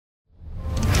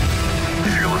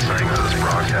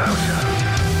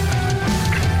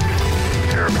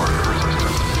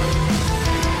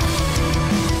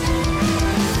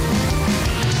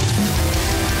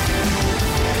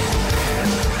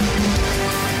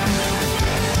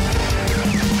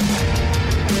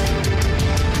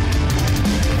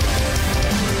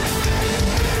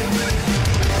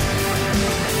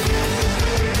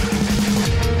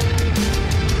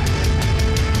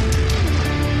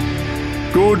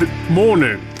Good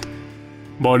morning.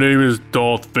 My name is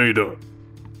Darth Vader.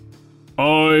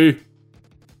 I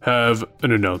have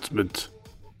an announcement.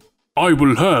 I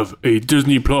will have a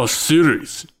Disney Plus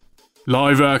series.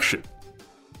 Live action.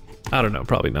 I don't know,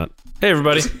 probably not. Hey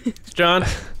everybody, it's John.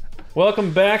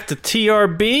 Welcome back to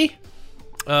TRB.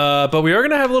 But we are going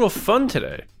to have a little fun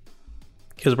today.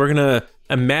 Because we're going to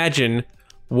imagine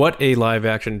what a live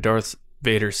action Darth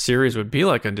Vader series would be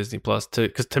like on Disney Plus.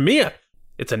 Because to me,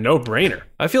 it's a no-brainer.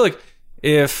 I feel like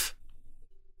if...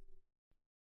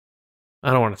 I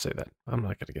don't want to say that. I'm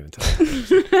not going to get into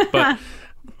that. But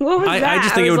what was that? I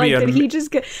just think it would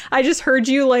be I just heard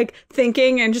you like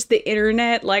thinking and just the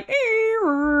internet like.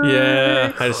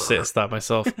 Yeah, I just stop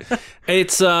myself.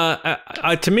 It's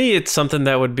to me, it's something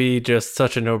that would be just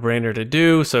such a no-brainer to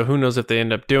do. So who knows if they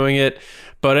end up doing it.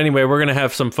 But anyway, we're going to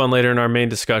have some fun later in our main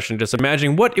discussion, just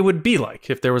imagining what it would be like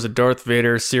if there was a Darth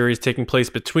Vader series taking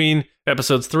place between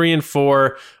episodes 3 and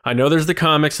 4. I know there's the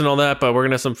comics and all that, but we're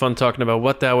going to have some fun talking about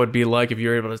what that would be like if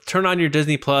you're able to turn on your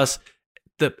Disney Plus.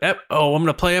 I'm going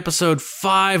to play episode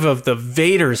 5 of the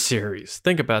Vader series.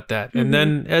 Think about that. Mm-hmm. And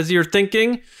then as you're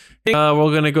thinking, we're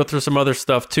going to go through some other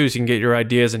stuff too, so you can get your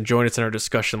ideas and join us in our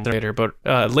discussion later. But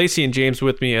Lacey and James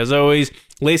with me as always.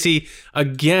 Lacey,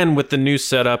 again, with the new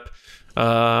setup.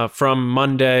 From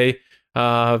Monday,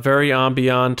 very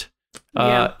ambient.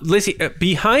 Yeah. Lacey,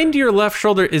 behind your left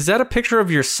shoulder, is that a picture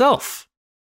of yourself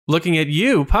looking at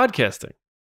you podcasting?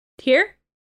 Here?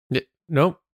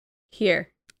 Nope. Here.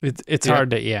 It's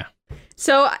hard to, yeah.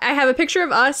 So I have a picture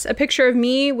of us, a picture of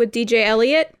me with DJ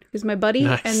Elliott, who's my buddy,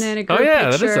 Nice. and then a group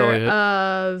picture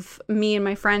of me and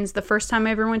my friends the first time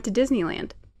I ever went to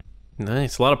Disneyland.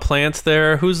 Nice. A lot of plants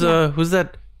there. Who's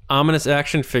that ominous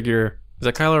action figure? Is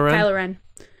that Kylo Ren? Kylo Ren.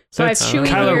 So I have Chewie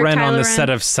Kylo here, Ren on the Ren.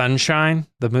 set of Sunshine,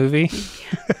 the movie.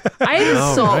 I have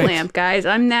a salt right. lamp, guys.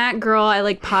 I'm that girl. I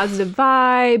like positive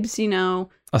vibes, you know.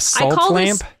 A salt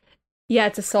lamp? Yeah,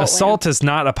 it's a salt lamp. A salt is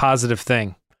not a positive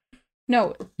thing.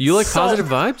 No. You like salt. positive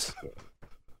vibes?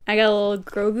 I got a little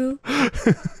Grogu.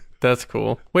 That's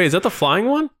cool. Wait, is that the flying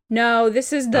one? No,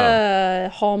 this is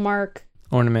the Hallmark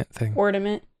Ornament thing.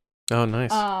 ornament. Oh, nice.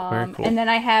 Very cool. And then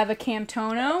I have a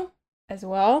Camtono as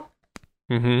well.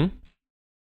 Mm-hmm.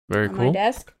 Very on cool. my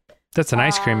desk. That's an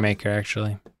ice cream maker,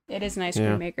 actually. It is an ice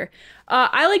cream maker.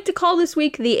 I like to call this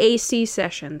week the AC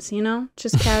sessions, you know?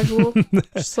 Just casual.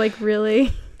 Just like really...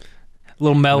 A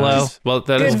little mellow. Nice. Well,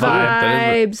 that good is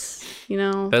vibes, you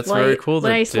know? That's very cool.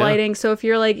 Nice lighting. So if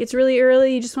you're like, it's really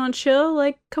early, you just want to chill,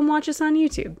 like, come watch us on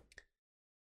YouTube.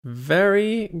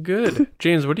 Very good.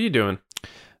 James, what are you doing?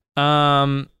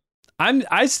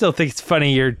 I still think it's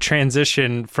funny your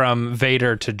transition from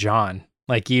Vader to John.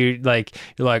 You're like,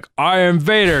 I am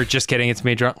Vader. Just kidding, it's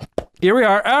me, John. Here we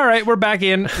are. All right, we're back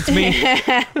in. It's me.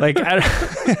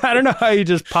 I don't know how you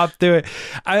just popped through it.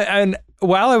 And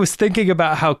while I was thinking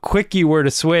about how quick you were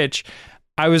to switch,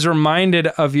 I was reminded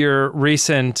of your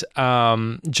recent,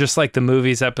 Just Like the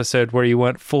Movies episode where you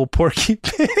went full Porky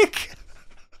Pig.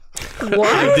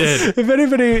 What? I did. If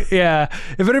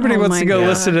anybody wants to go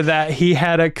listen to that, he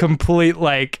had a complete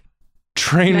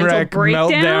train mental wreck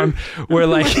breakdown? meltdown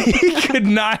where he could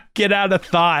not get out of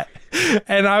thought.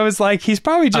 And I was like, he's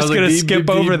probably just going to skip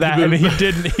over that. And he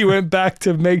didn't. He went back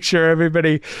to make sure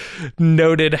everybody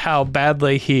noted how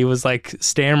badly he was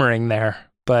stammering there.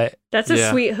 But that's a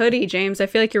sweet hoodie, James. I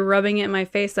feel like you're rubbing it in my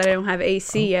face that I don't have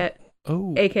AC yet.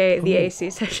 Oh, AKA the AC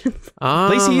sessions.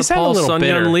 Lacey, you sound a little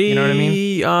bitter. Lee, you know what I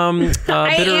mean?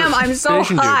 I am. I'm so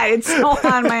hot. It's so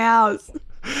hot in my house.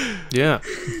 Yeah.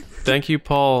 Thank you,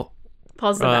 Paul.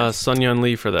 Paul's the best. Sun Yun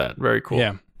Lee for that. Very cool.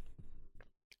 Yeah.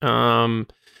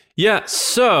 Yeah.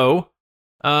 So,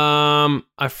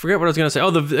 I forget what I was gonna say.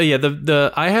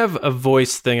 Oh, I have a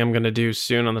voice thing I'm gonna do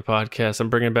soon on the podcast. I'm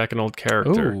bringing back an old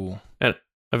character, and I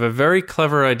have a very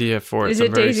clever idea for it. Is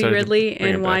it Daisy Ridley?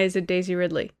 And why is it Daisy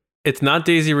Ridley? It's not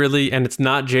Daisy Ridley, and it's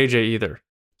not JJ either.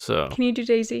 So, can you do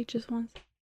Daisy just once?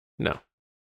 No.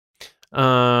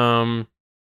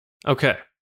 Okay.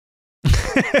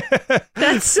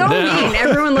 That's so mean.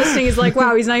 Everyone listening is like,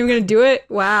 wow, he's not even going to do it.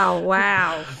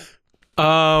 Wow.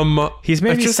 He's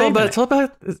maybe it's all about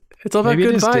Maybe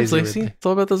good it is vibes, Daisy Lacey. Ridley. It's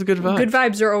all about those good vibes. Good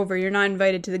vibes are over. You're not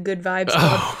invited to the good vibes club.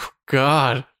 Oh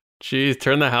God. Jeez,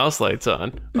 turn the house lights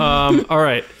on. All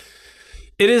right.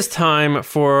 It is time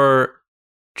for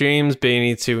James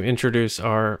Bainey to introduce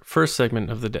our first segment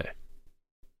of the day.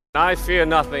 I fear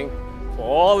nothing, for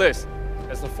all this,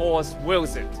 as the Force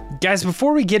wills it. Guys,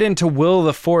 before we get into Will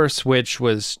the Force, which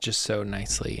was just so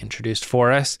nicely introduced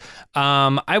for us,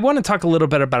 I want to talk a little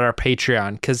bit about our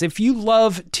Patreon, because if you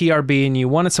love TRB and you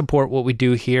want to support what we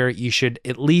do here, you should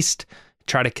at least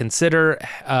try to consider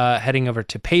heading over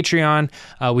to Patreon.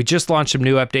 We just launched some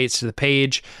new updates to the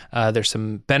page. There's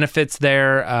some benefits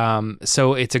there.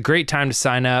 So it's a great time to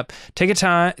sign up. Take your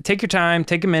time,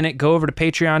 take a minute, go over to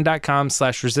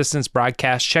patreon.com/resistance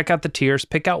broadcast, check out the tiers,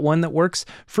 pick out one that works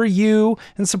for you,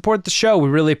 and support the show. We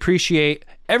really appreciate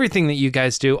everything that you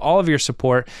guys do, all of your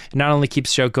support. It not only keeps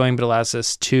the show going, but allows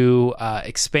us to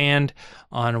expand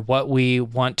on what we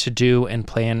want to do and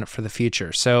plan for the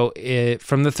future. So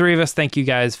from the three of us, thank you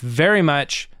guys very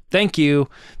much. Thank you.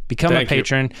 Become a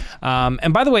patron.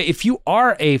 And by the way, if you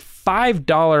are a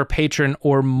 $5 patron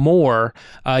or more,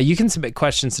 you can submit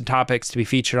questions and topics to be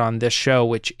featured on this show,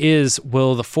 which is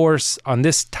Will the Force on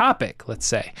this topic, let's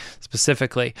say,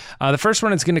 specifically. The first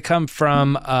one is going to come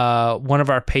from one of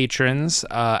our patrons,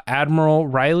 Admiral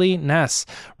Riley Ness.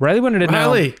 Riley wanted to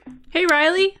know... Hey,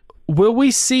 Riley. Will we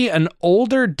see an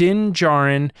older Din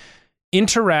Djarin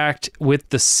interact with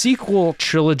the sequel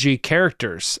trilogy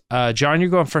characters? John, you're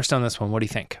going first on this one. What do you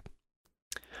think?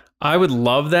 I would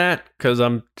love that because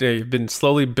I've been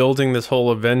slowly building this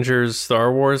whole Avengers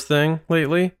Star Wars thing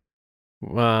lately.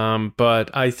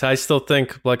 But I still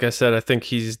think, like I said, I think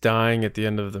he's dying at the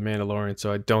end of The Mandalorian,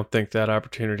 so I don't think that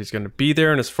opportunity is going to be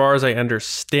there. And as far as I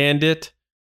understand it,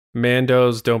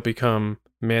 Mandos don't become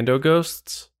Mando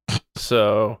ghosts.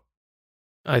 So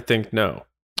I think no.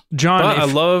 John, I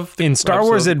love in Star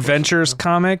Wars Adventures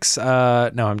comics.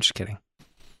 No, I'm just kidding.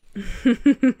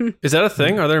 Is that a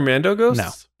thing? Are there Mando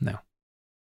ghosts? No.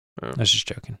 Oh. I was just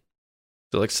joking.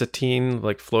 So like Satine,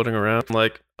 like floating around,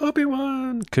 like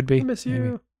Obi-Wan. Could be. I miss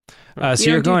you. So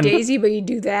you're don't going do Daisy, but you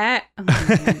do that. Oh,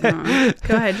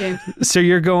 go ahead, James. So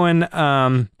you're going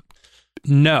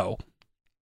no.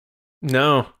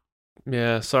 No.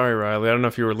 Yeah, sorry, Riley. I don't know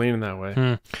if you were leaning that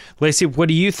way. Lacey, what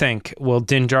do you think? Will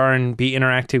Din Djarin be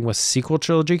interacting with sequel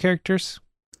trilogy characters?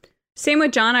 Same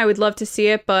with John. I would love to see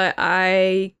it, but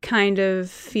I kind of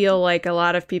feel like a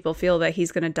lot of people feel that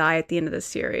he's going to die at the end of the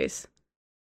series.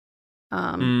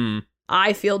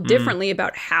 I feel differently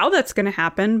about how that's going to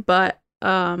happen, but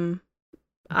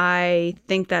I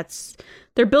think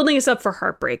they're building us up for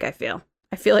heartbreak. I feel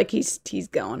like he's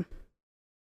going.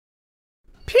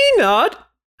 Peanut.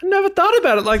 I never thought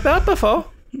about it like that before.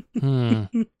 There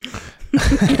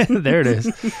it is.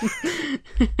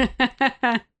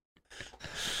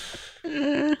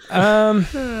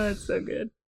 It's so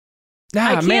good.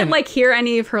 I can't hear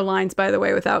any of her lines, by the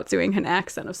way, without doing an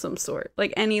accent of some sort.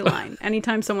 Like any line.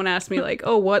 Anytime someone asks me like,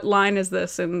 oh, what line is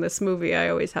this in this movie? I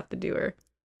always have to do her.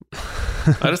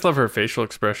 I just love her facial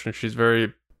expression. She's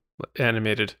very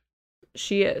animated.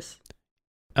 She is.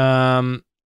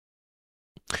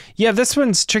 Yeah, this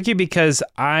one's tricky because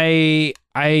I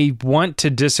want to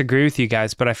disagree with you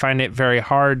guys, but I find it very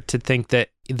hard to think that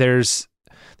there's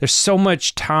so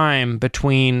much time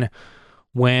between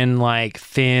when like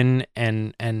Finn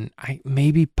and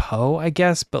maybe Poe, I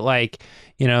guess, but like,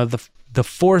 you know, the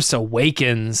Force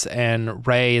Awakens and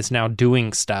Rey is now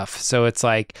doing stuff. So it's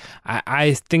like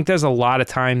I think there's a lot of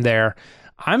time there.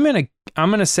 I'm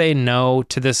gonna say no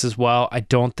to this as well. I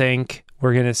don't think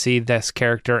we're going to see this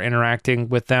character interacting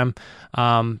with them.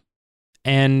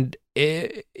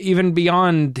 Even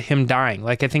beyond him dying,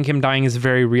 like I think him dying is a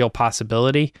very real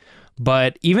possibility.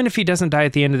 But even if he doesn't die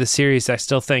at the end of the series, I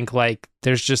still think like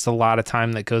there's just a lot of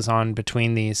time that goes on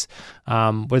between these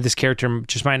where this character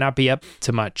just might not be up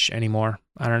to much anymore.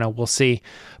 I don't know. We'll see.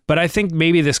 But I think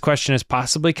maybe this question is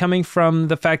possibly coming from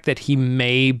the fact that he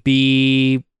may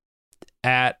be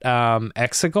at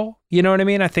Exegol, you know what I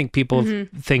mean? I think people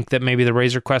think that maybe the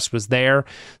Razor Quest was there,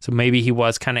 so maybe he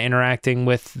was kind of interacting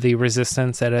with the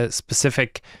Resistance at a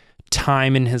specific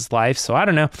time in his life. So I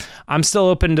don't know. I'm still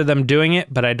open to them doing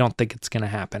it, but I don't think it's going to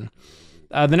happen.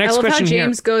 The next question I love how here.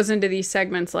 James goes into these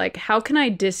segments like, how can I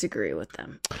disagree with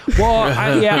them? Well,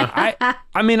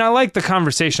 I mean, I like the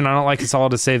conversation. I don't like us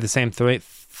all to say the same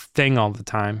thing all the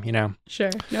time, you know? Sure.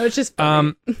 No, it's just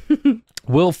funny.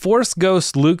 Will Force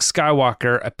Ghost Luke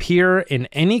Skywalker appear in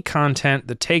any content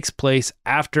that takes place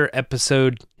after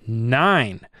episode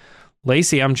 9?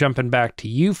 Lacey, I'm jumping back to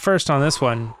you first on this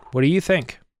one. What do you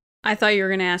think? I thought you were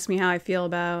going to ask me how I feel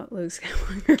about Luke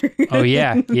Skywalker. Oh,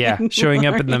 yeah. Showing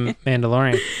up in the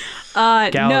Mandalorian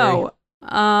gallery.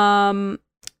 No.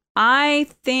 I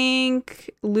think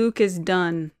Luke is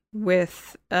done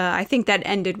with, I think that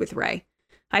ended with Rey.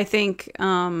 I think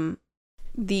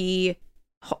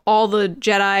all the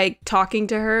Jedi talking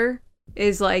to her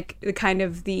is like the kind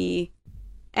of the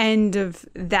end of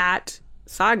that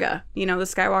saga, you know, the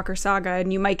Skywalker saga,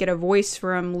 and you might get a voice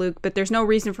from Luke, but there's no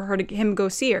reason for him go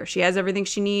see her. She has everything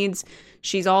she needs.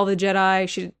 She's all the Jedi.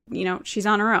 She's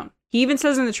on her own. He even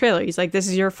says in the trailer, he's like, this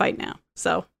is your fight now.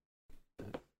 So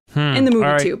In the movie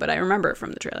All right. too, but I remember it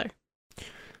from the trailer.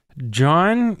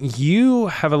 John, you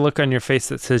have a look on your face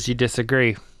that says you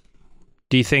disagree.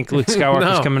 Do you think Luke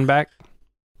Skywalker's No. coming back?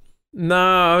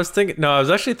 No, I was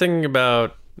actually thinking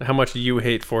about how much you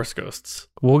hate Force ghosts.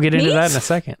 We'll get into Me? that in a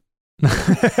second.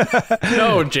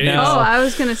 No, James. No. Oh, I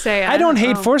was gonna say I don't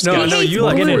hate Force No, ghosts. no, hates you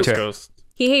like We'll get Luke. Force into it. ghosts.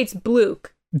 He hates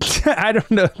Luke. I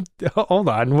don't know. Hold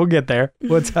on, we'll get there.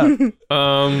 What's up?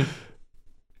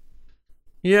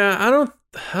 Yeah, I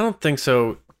don't think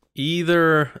so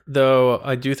either, though.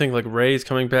 I do think like Rey's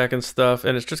coming back and stuff,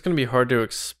 and it's just going to be hard to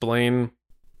explain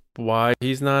why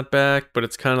he's not back, but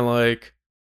it's kind of like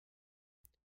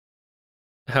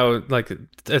how like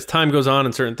as time goes on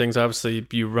and certain things, obviously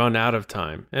you run out of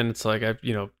time, and it's like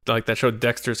like that show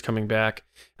Dexter's coming back,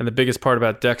 and the biggest part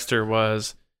about Dexter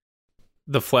was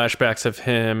the flashbacks of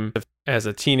him as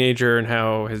a teenager and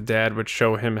how his dad would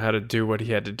show him how to do what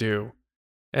he had to do.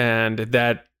 And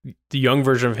that the young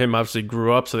version of him obviously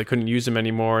grew up, so they couldn't use him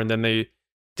anymore. And then they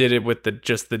did it with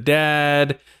just the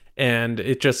dad, and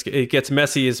it gets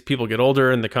messy as people get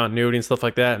older and the continuity and stuff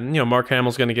like that. And Mark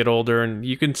Hamill's going to get older, and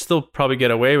you can still probably get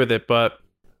away with it, but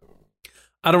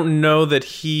I don't know that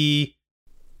he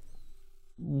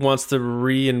wants to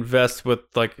reinvest with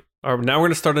like. Now we're going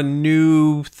to start a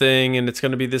new thing, and this is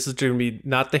going to be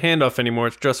not the handoff anymore.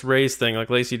 It's just Rey's thing,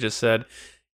 like Lacey just said.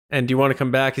 And do you want to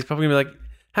come back? He's probably going to be like,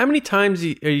 how many times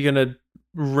are you going to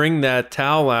wring that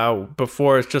towel out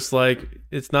before it's just like,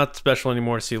 it's not special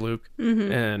anymore to see Luke?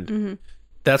 Mm-hmm. And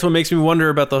that's what makes me wonder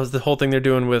about the whole thing they're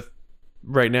doing with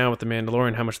right now with The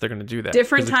Mandalorian, how much they're going to do that.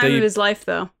 Different 'Cause if time of his life,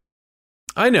 though.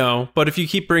 I know, but if you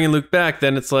keep bringing Luke back,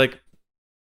 then it's like,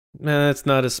 man, it's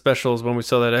not as special as when we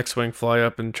saw that X-Wing fly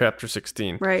up in Chapter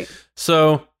 16. Right.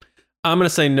 So I'm going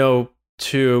to say no,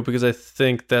 too, because I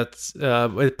think that's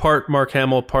part Mark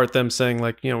Hamill, part them saying,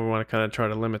 like, we want to kind of try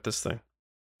to limit this thing.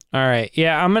 All right.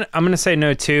 Yeah, I'm gonna say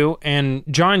no too. And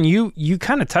John, you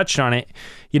kind of touched on it.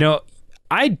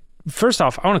 First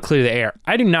off, I want to clear the air.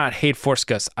 I do not hate Force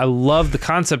Ghosts. I love the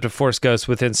concept of Force Ghosts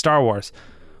within Star Wars.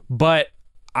 But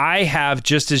I have,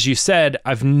 just as you said,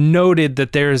 I've noted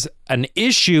that there's an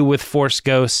issue with Force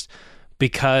Ghosts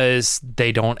because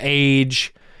they don't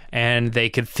age and they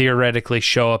could theoretically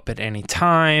show up at any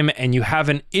time. And you have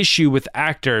an issue with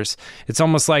actors. It's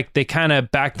almost like they kind of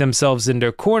backed themselves into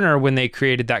a corner when they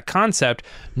created that concept.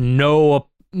 No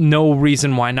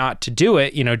reason why not to do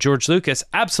it. George Lucas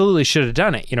absolutely should have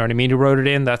done it. You know what I mean? He wrote it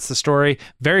in. That's the story.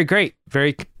 Very great.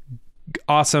 Very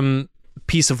awesome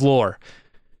piece of lore.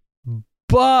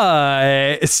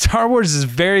 But Star Wars is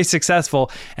very successful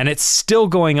and it's still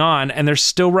going on and they're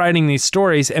still writing these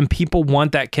stories and people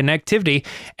want that connectivity.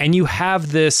 And you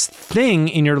have this thing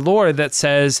in your lore that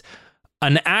says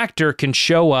an actor can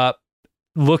show up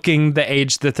looking the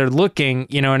age that they're looking,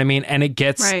 you know what I mean? And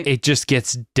it just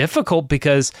gets difficult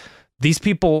because these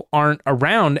people aren't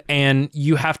around and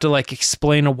you have to like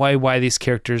explain why these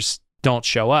characters don't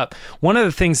show up. One of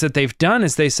the things that they've done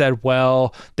is they said,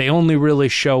 well, they only really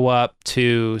show up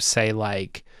to say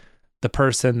like the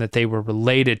person that they were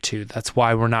related to. That's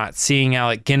why we're not seeing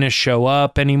Alec Guinness show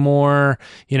up anymore.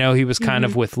 He was kind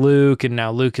of with Luke and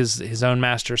now Luke is his own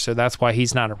master. So that's why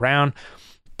he's not around.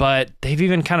 But they've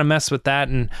even kind of messed with that.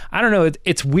 And I don't know,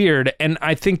 it's weird. And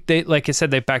I think they, like I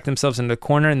said, they backed themselves into the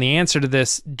corner. And the answer to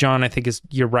this, John, I think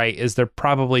you're right, is they're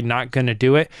probably not going to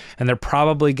do it. And they're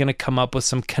probably going to come up with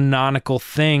some canonical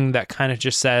thing that kind of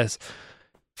just says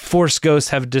Force Ghosts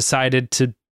have decided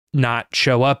to not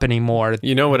show up anymore.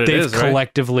 You know what it is, They've right?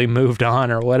 collectively moved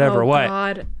on or whatever. Oh, what?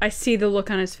 God. I see the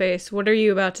look on his face. What are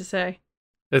you about to say?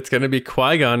 It's going to be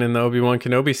Qui-Gon in the Obi-Wan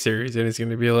Kenobi series, and he's going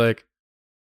to be like,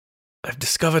 I've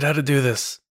discovered how to do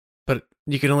this, but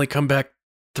you can only come back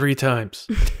 3 times.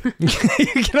 You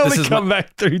can only come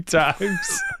back 3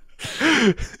 times.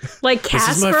 Like This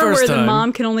is my Casper, first where the time.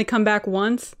 mom can only come back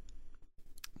once?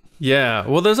 Yeah,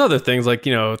 well, there's other things like,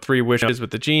 3 wishes with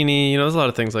the genie. There's a lot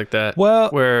of things like that. Well-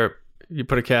 where you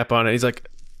put a cap on it. He's like,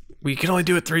 we can only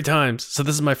do it 3 times, so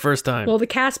this is my first time. Well, the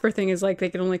Casper thing is like they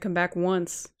can only come back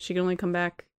once. She can only come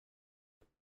back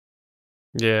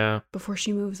Yeah. before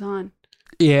she moves on.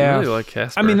 Yeah. I really like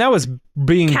Casper. I mean, that was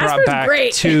being Casper's brought back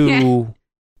great. to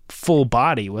full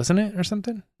body, wasn't it, or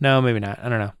something? No, maybe not. I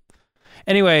don't know.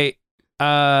 Anyway,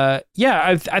 I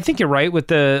think you're right with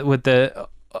the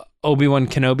Obi-Wan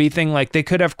Kenobi thing. Like, they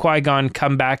could have Qui-Gon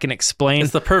come back and explain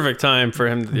it's the perfect time for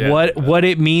him. what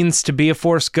it means to be a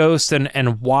Force ghost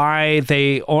and why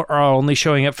they are only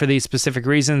showing up for these specific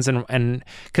reasons. And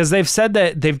because they've said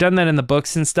that they've done that in the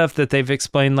books and stuff, that they've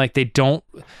explained like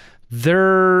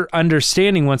their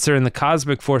understanding once they're in the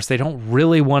cosmic force, they don't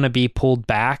really want to be pulled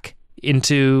back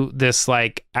into this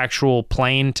like actual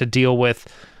plane to deal with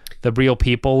the real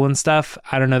people and stuff.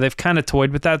 I don't know. They've kind of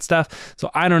toyed with that stuff.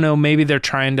 So I don't know. Maybe they're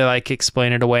trying to like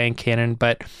explain it away in canon.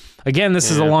 But again,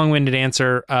 this is a long-winded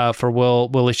answer for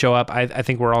will he show up? I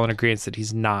think we're all in agreement that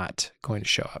he's not going to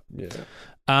show up.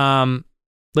 Yeah.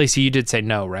 Lacey, you did say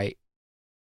no, right?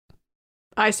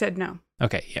 I said no.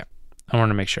 Okay, yeah. I want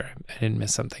to make sure I didn't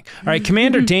miss something. All right,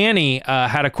 Commander Danny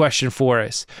had a question for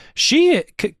us.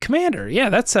 Commander, yeah,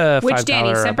 that's a $5 Which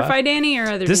Danny? buff. Semper Fi Danny or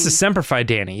other? This Danny? is Semper Fi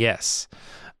Danny, yes.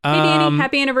 Hey Danny,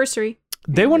 happy anniversary.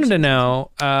 They wanted to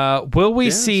know, will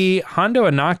we see Hondo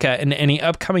Anaka in any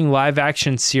upcoming live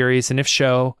action series? And if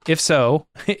so, For show.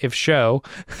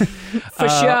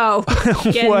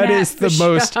 what is the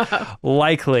most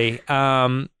likely?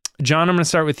 John, I'm going to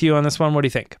start with you on this one. What do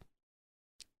you think?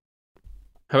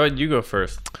 How about you go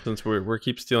first, since we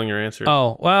keep stealing your answers?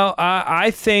 Oh, well,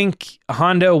 I think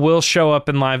Hondo will show up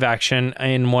in live action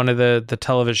in one of the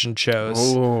television shows.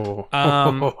 Oh.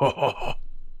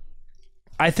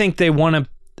 I think they want to.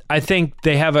 I think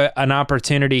they have an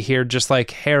opportunity here, just like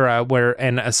Hera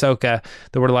and Ahsoka,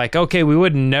 that were like, okay, we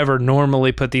would never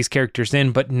normally put these characters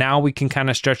in, but now we can kind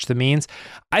of stretch the means.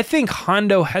 I think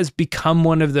Hondo has become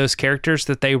one of those characters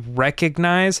that they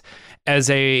recognize as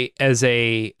a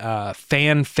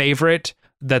fan favorite,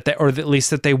 or at least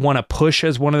that they want to push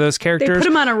as one of those characters. They put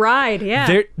him on a ride,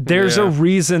 yeah. There's a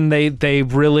reason they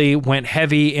really went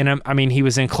heavy in him. I mean, he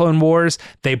was in Clone Wars.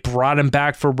 They brought him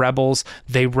back for Rebels.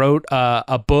 They wrote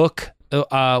a book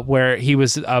where he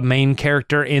was a main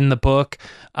character in the book.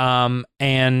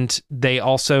 And they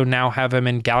also now have him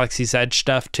in Galaxy's Edge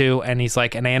stuff too. And he's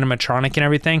like an animatronic and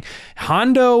everything.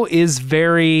 Hondo is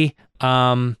very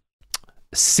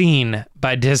seen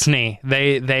by Disney.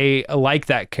 They like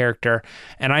that character,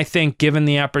 and I think given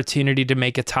the opportunity to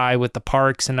make a tie with the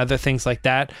parks and other things like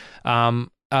that,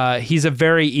 he's a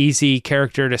very easy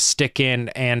character to stick in,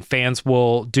 and fans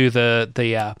will do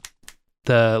the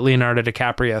Leonardo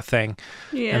DiCaprio thing,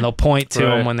 and they'll point to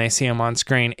him when they see him on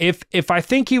screen. If I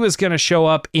think he was going to show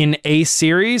up in a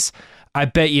series, I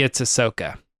bet you it's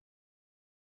Ahsoka.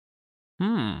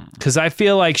 Because I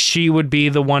feel like she would be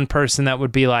the one person that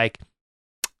would be like,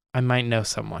 I might know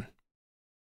someone.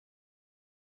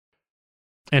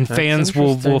 And fans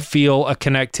will feel a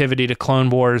connectivity to Clone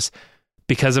Wars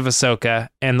because of Ahsoka,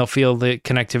 and they'll feel the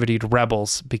connectivity to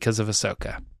Rebels because of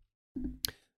Ahsoka.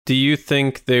 Do you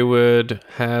think they would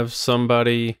have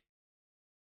somebody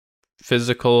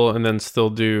physical and then still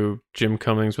do Jim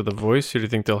Cummings with a voice, or do you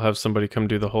think they'll have somebody come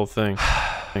do the whole thing?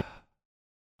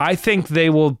 I think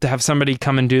they will have somebody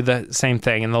come and do the same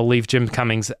thing, and they'll leave Jim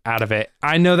Cummings out of it.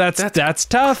 I know that's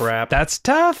tough. Crap. That's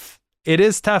tough. It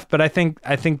is tough, but I think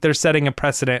they're setting a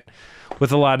precedent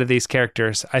with a lot of these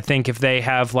characters. I think if they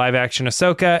have live action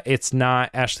Ahsoka, it's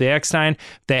not Ashley Eckstein.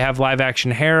 If they have live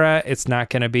action Hera, it's not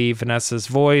going to be Vanessa's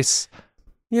voice.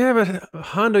 Yeah, but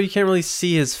Hondo, you can't really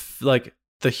see his like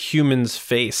the human's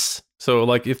face. So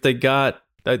like if they got,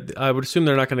 I would assume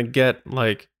they're not going to get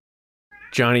like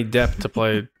Johnny Depp to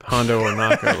play Hondo or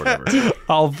Naka or whatever.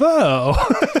 Although,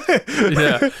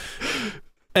 yeah.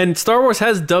 And Star Wars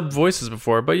has dubbed voices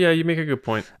before, but yeah, you make a good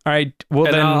point. All right, well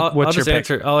and then what's your pick?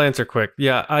 I'll answer quick.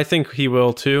 Yeah, I think he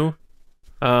will too.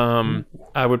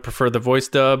 I would prefer the voice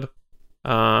dub,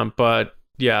 but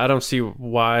yeah, I don't see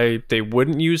why they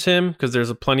wouldn't use him because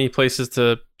there's plenty of places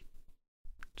to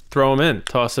throw him in,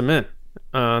 toss him in.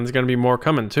 There's going to be more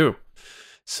coming too.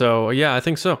 So yeah, I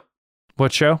think so.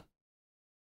 What show?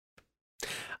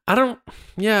 Man.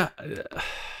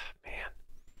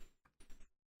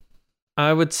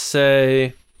 I would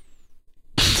say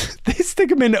they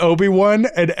stick him in Obi-Wan,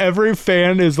 and every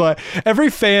fan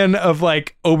of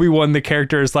like Obi-Wan the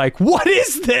character is like, what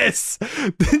is this?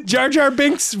 Jar Jar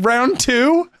Binks round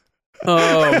 2?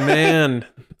 Oh man,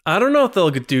 I don't know if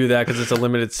they'll do that because it's a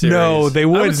limited series. No, they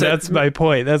would. That's my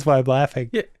point. That's why I'm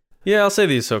laughing. Yeah, I'll say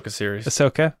the Ahsoka series.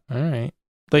 Ahsoka. All right,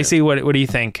 Lacey, what do you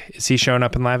think? Is he showing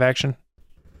up in live action?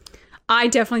 I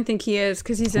definitely think he is,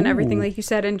 because he's in everything, like you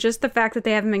said. And just the fact that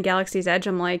they have him in Galaxy's Edge,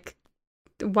 I'm like,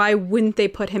 why wouldn't they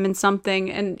put him in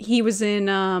something? And he was in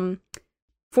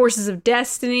Forces of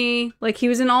Destiny. Like, he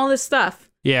was in all this stuff.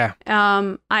 Yeah.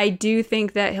 I do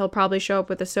think that he'll probably show up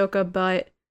with Ahsoka, but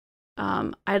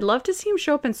I'd love to see him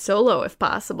show up in Solo, if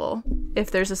possible, if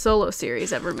there's a Solo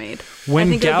series ever made.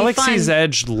 When Galaxy's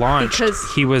Edge launched,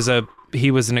 he was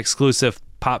an exclusive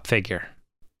pop figure.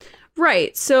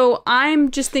 Right, so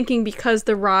I'm just thinking because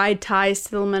the ride ties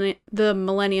to the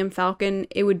Millennium Falcon,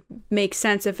 it would make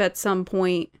sense if at some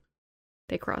point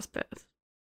they cross paths.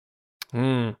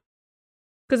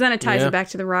 Because then it ties it back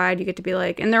to the ride. You get to be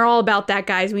like, and they're all about that,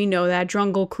 guys. We know that.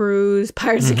 Jungle Cruise,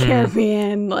 Pirates of the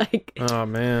Caribbean, like. Oh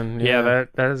man, yeah,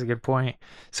 that is a good point.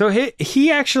 So he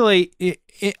actually,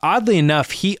 oddly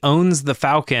enough, he owns the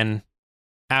Falcon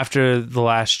after The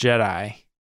Last Jedi.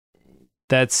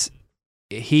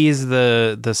 He's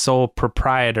the sole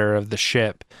proprietor of the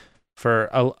ship for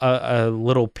a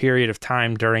little period of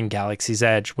time during Galaxy's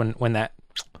Edge when that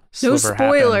No sliver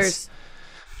spoilers. happens.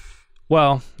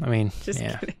 Well, I mean, Just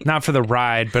kidding. not for the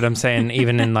ride, but I'm saying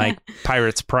even in like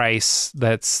Pirate's Price,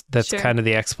 that's Sure. kind of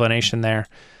the explanation there.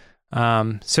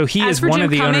 So he As is for one Jim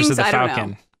of the owners of the Cummings, I don't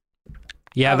Falcon. know.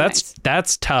 Yeah, Oh,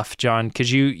 that's tough, John,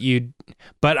 because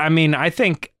but I mean, I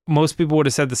think most people would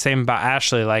have said the same about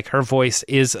Ashley. Like, her voice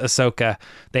is Ahsoka.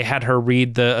 They had her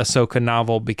read the Ahsoka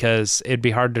novel because it'd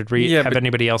be hard to have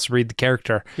anybody else read the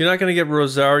character. You're not gonna get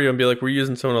Rosario and be like, we're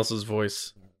using someone else's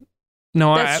voice.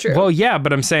 No, That's true. Well, yeah,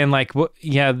 but I'm saying like,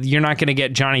 you're not going to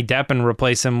get Johnny Depp and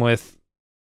replace him with.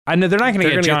 I know they're not going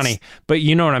to get Johnny, but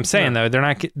you know what I'm saying though. They're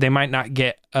not. They might not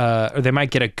get. Or they might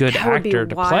get a good That would be actor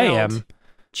to play wild. him.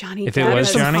 Johnny If Depp it was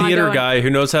as Johnny? Hondo Theater and- guy who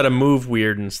knows how to move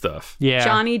weird and stuff. Yeah.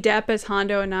 Johnny Depp as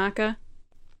Hondo Anaka.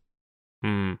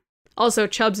 Also,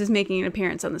 Chubbs is making an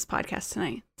appearance on this podcast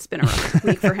tonight. It's been a rough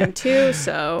week for him too,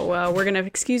 so we're gonna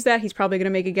excuse that. He's probably gonna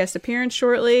make a guest appearance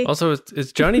shortly. Also,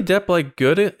 is Johnny Depp like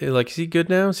good at, like, is he good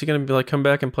now? Is he gonna be like come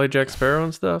back and play Jack Sparrow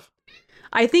and stuff?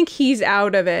 I think he's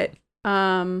out of it,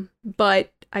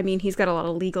 but I mean, he's got a lot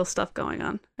of legal stuff going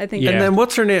on. I think. Yeah. And then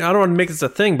what's her name? I don't want to make this a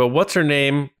thing, but what's her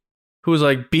name? Who's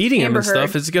like beating him Amber and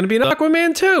stuff? Heard. Is going to be an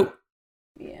Aquaman too?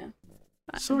 Yeah.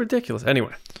 So ridiculous.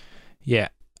 Anyway, Yeah.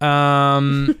 I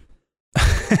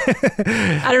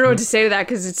don't know what to say to that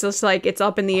because it's just like it's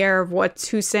up in the air of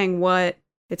who's saying what.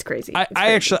 It's crazy. It's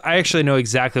crazy. I actually know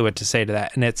exactly what to say to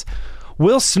that, and it's,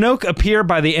 will Snoke appear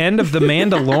by the end of The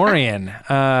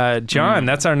Mandalorian? John,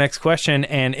 that's our next question,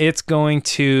 and it's going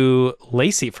to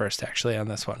Lacey first, actually, on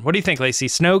this one. What do you think, Lacey?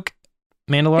 Snoke,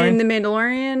 Mandalorian? In The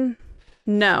Mandalorian,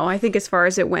 no. I think as far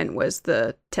as it went was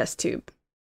the test tube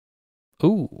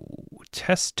Ooh,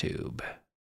 test tube.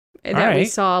 that All we right.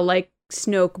 saw like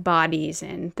Snoke bodies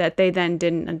in that they then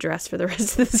didn't address for the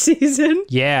rest of the season.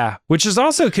 Yeah, which is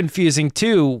also confusing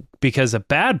too because of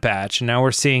Bad Batch. Now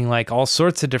we're seeing like all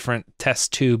sorts of different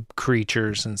test tube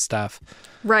creatures and stuff.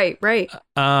 Right.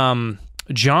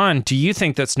 John, do you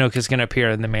think that Snoke is going to appear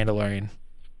in The Mandalorian?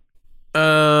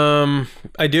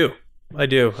 I do.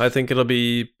 I think it'll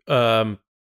be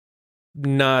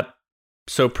not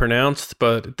so pronounced,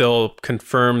 but they'll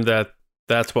confirm that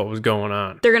that's what was going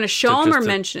on. They're going to show So him or just to-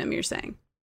 mention him, you're saying?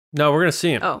 No, we're gonna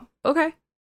see him. Oh, okay.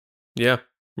 Yeah,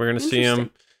 we're gonna see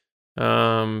him.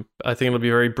 I think it'll be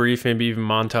very brief, maybe even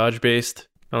montage based.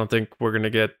 I don't think we're gonna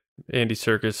get Andy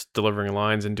Serkis delivering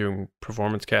lines and doing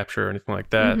performance capture or anything like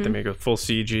that. They may go full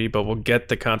CG, but we'll get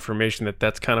the confirmation that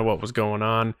that's kind of what was going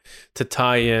on to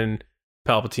tie in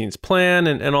Palpatine's plan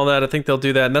and all that. I think they'll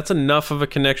do that, and that's enough of a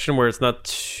connection where it's not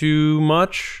too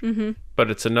much, but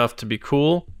it's enough to be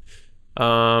cool.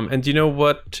 And do you know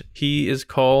what he is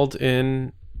called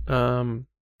in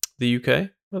the UK,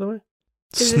 by the way?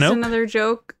 Is Snoke? this another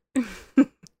joke?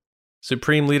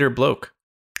 Supreme Leader Bloke.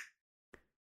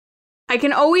 I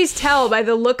can always tell by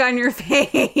the look on your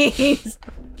face.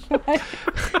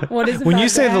 What is When about you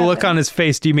say to the look happen? on his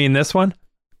face, do you mean this one?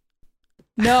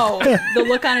 No, the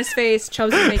look on his face.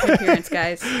 Chubbs will make an appearance,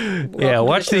 guys. Yeah, Welcome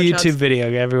watch to the show, YouTube Chubbs.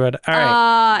 video, everyone. All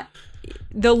right.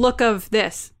 The look of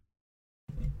this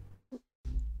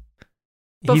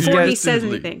He's before got- he says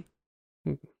anything.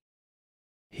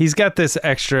 He's got this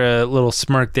extra little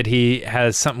smirk that he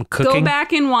has something cooking. Go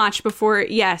back and watch before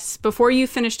you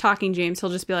finish talking, James. He'll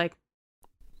just be like,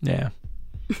 Yeah.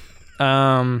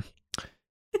 I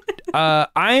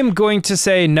am going to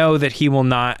say no, that he will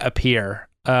not appear.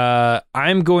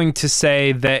 I'm going to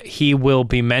say that he will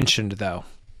be mentioned, though.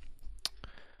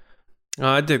 Oh,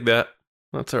 I dig that.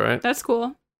 That's all right. "That's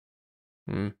cool."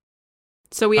 Mm.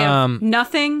 So we have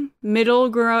nothing, middle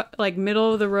of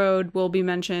the road will be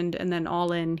mentioned, and then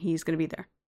all in, he's going to be there.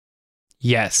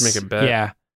 Yes. Make a bet.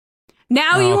 Yeah.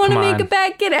 Now Oh, you want to come make on. a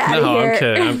bet? Get out of No, here!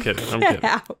 I'm kidding. Get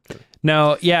out.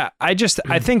 No, yeah. I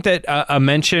think that a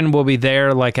mention will be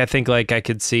there. Like, I think like I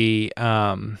could see,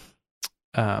 gosh,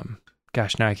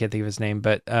 now I can't think of his name,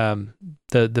 but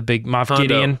the big Moff Hondo.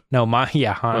 Gideon. No,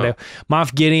 Hondo.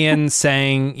 Moff Gideon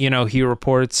saying, he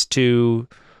reports to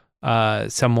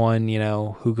someone,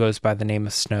 who goes by the name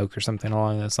of Snoke or something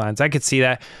along those lines. I could see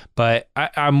that, but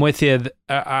I'm with you.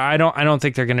 I don't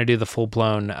think they're going to do the full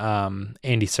blown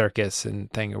Andy Serkis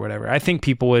and thing or whatever. I think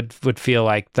people would feel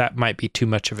like that might be too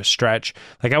much of a stretch.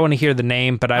 Like, I want to hear the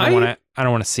name, but I don't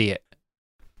want to see it.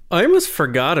 I almost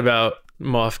forgot about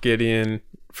Moff Gideon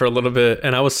for a little bit,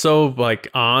 and I was so like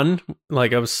I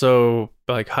was so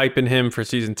like hyping him for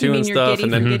season 2 and stuff,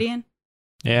 and then Gideon?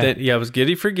 I was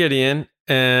giddy for Gideon,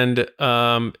 and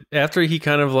after he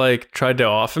kind of like tried to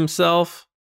off himself,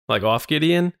 like off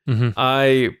Gideon,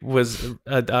 I was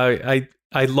I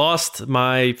lost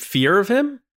my fear of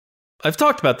him. I've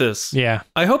talked about this. Yeah.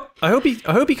 I hope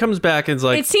he comes back and is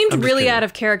like, it seemed really kidding. out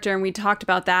of character, and we talked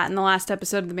about that in the last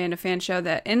episode of the Manda Fan Show,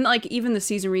 that, and like even the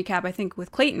season recap, I think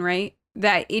with Clayton, right?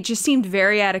 That it just seemed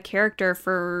very out of character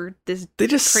for this. They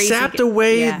just crazy sapped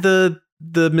away yeah. the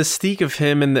mystique of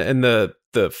him and the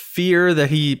fear that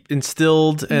he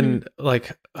instilled, and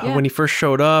like when he first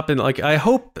showed up, and like I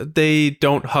hope they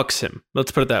don't hux him.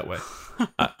 Let's put it that way.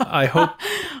 I hope.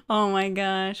 Oh my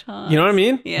gosh! Huh? You know what I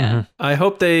mean? Yeah. I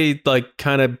hope they like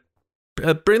kind of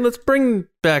let's bring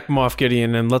back Moff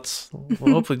Gideon, and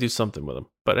we'll hopefully do something with him.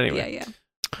 But anyway, Yeah.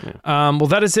 Well,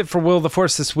 that is it for Will of the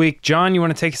Force this week. John, you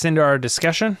want to take us into our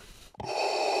discussion?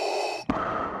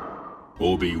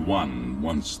 Obi-Wan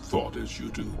once thought as you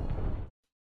do.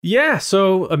 Yeah,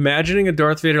 so imagining a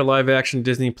Darth Vader live-action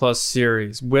Disney Plus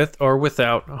series with or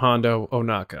without Hondo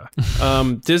Ohnaka.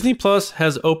 Disney Plus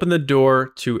has opened the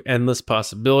door to endless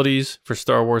possibilities for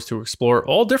Star Wars to explore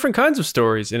all different kinds of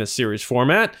stories in a series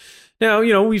format. Now,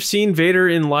 we've seen Vader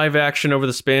in live action over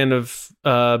the span of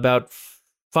about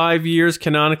 5 years,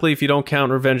 canonically, if you don't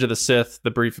count Revenge of the Sith,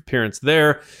 the brief appearance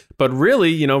there. But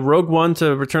really, Rogue One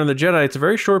to Return of the Jedi, it's a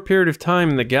very short period of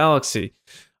time in the galaxy.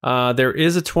 There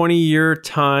is a 20-year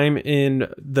time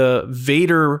in the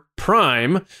Vader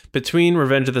Prime between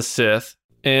Revenge of the Sith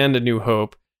and A New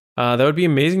Hope. That would be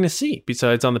amazing to see,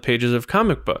 besides on the pages of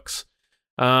comic books.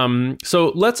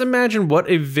 So let's imagine what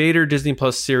a Vader Disney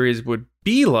Plus series would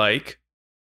be like.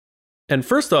 And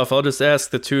first off, I'll just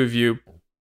ask the two of you,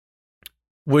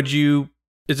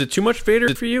 is it too much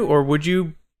Vader for you, or would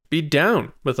you be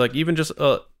down with like even just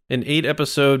an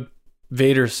 8-episode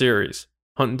Vader series?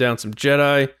 Hunting down some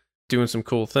Jedi, doing some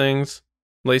cool things.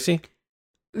 Lacey?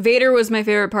 Vader was my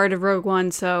favorite part of Rogue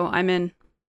One, so I'm in.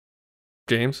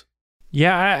 James?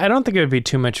 Yeah, I don't think it would be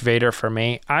too much Vader for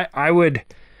me. I would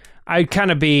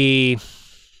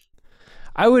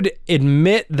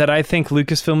admit that I think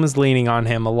Lucasfilm is leaning on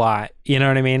him a lot. You know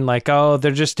what I mean? Like, oh,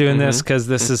 they're just doing this because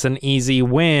this is an easy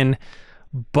win,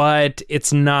 but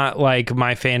it's not like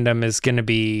my fandom is going to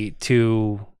be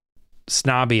too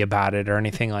snobby about it or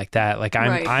anything like that. Like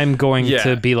I'm going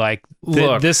to be like,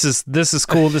 look, this is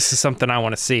cool. This is something I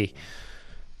want to see.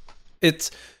 It's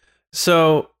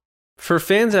so for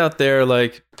fans out there,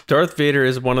 like Darth Vader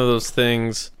is one of those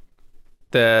things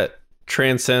that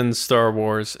transcends Star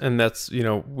Wars, and that's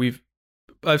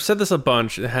I've said this a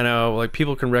bunch, how like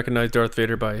people can recognize Darth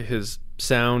Vader by his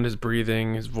sound, his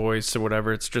breathing, his voice, or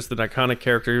whatever. It's just an iconic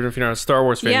character. Even if you're not a Star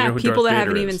Wars fan, you know who people Darth that Vader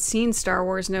haven't is. even seen Star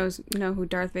Wars know who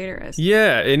Darth Vader is.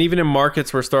 Yeah, and even in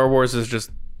markets where Star Wars is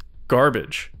just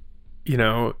garbage,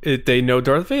 they know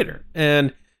Darth Vader.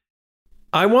 And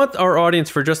I want our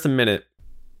audience for just a minute,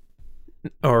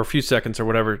 or a few seconds or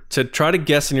whatever, to try to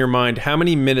guess in your mind how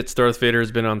many minutes Darth Vader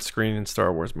has been on screen in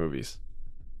Star Wars movies.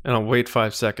 And I'll wait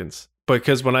 5 seconds.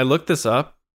 Because when I looked this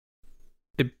up,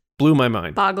 it blew my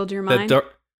mind. Boggled your mind?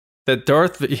 That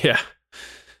Darth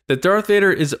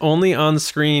Vader is only on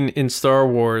screen in Star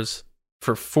Wars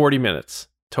for 40 minutes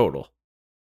total.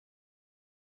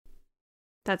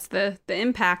 That's the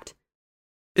impact.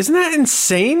 Isn't that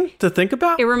insane to think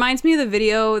about? It reminds me of the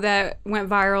video that went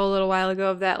viral a little while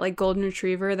ago of that like golden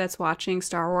retriever that's watching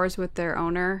Star Wars with their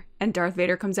owner, and Darth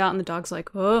Vader comes out and the dog's like,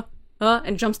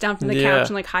 and jumps down from the couch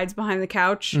and like hides behind the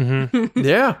couch.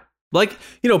 Yeah. Like,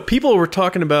 people were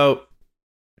talking about,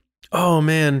 oh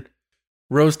man,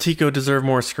 Rose Tico deserved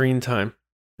more screen time.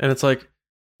 And it's like,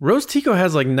 Rose Tico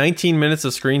has like 19 minutes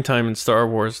of screen time in Star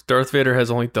Wars. Darth Vader has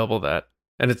only double that.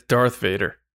 And it's Darth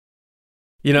Vader.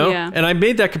 Yeah. And I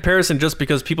made that comparison just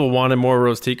because people wanted more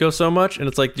Rose Tico so much. And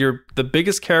it's like, the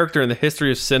biggest character in the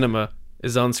history of cinema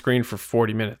is on screen for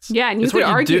 40 minutes. Yeah, and you could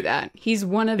argue that. He's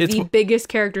one of the biggest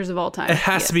characters of all time. It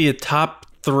has to be a top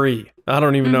 3. I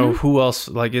don't even know who else.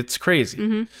 Like, it's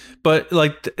crazy. But,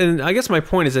 like, and I guess my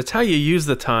point is it's how you use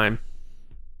the time.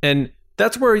 And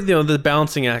that's where, the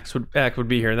balancing act would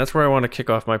be here. And that's where I want to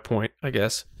kick off my point, I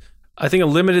guess. I think a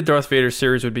limited Darth Vader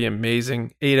series would be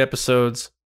amazing. 8 episodes.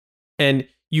 And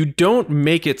you don't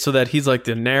make it so that he's like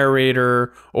the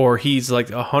narrator or he's like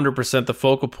 100% the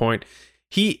focal point.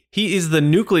 He is the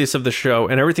nucleus of the show,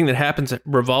 and everything that happens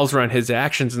revolves around his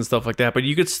actions and stuff like that. But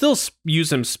you could still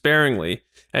use him sparingly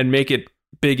and make it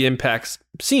big impacts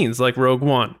scenes like Rogue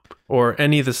One or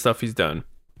any of the stuff he's done.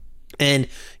 And,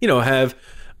 have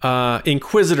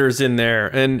Inquisitors in there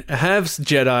and have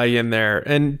Jedi in there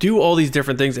and do all these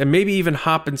different things and maybe even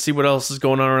hop and see what else is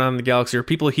going on around the galaxy, or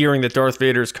people hearing that Darth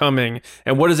Vader is coming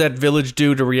and what does that village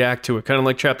do to react to it, kind of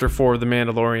like chapter 4 of The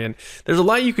Mandalorian. There's a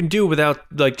lot you can do without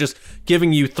like just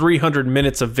giving you 300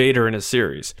 minutes of Vader in a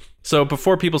series. So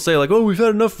before people say like, oh, we've had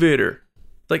enough Vader,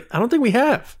 like, I don't think we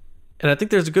have, and I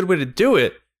think there's a good way to do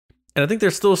it, and I think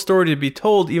there's still a story to be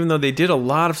told, even though they did a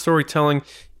lot of storytelling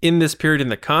in this period in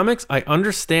the comics. I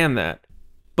understand that,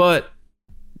 but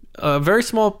a very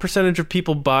small percentage of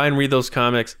people buy and read those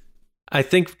comics. I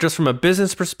think just from a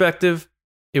business perspective,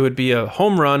 it would be a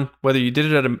home run, whether you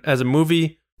did it as a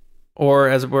movie or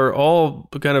as we're all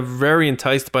kind of very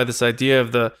enticed by this idea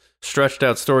of the stretched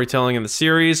out storytelling in the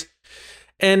series.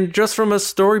 And just from a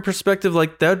story perspective,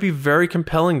 like, that would be very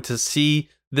compelling to see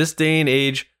this day and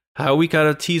age, how we got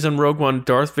a tease on Rogue One,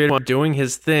 Darth Vader doing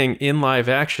his thing in live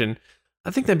action.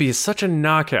 I think that'd be such a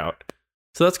knockout.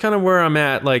 So that's kind of where I'm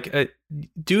at. Like,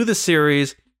 do the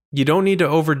series. You don't need to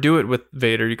overdo it with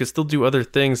Vader. You can still do other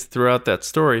things throughout that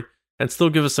story and still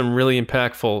give us some really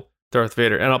impactful Darth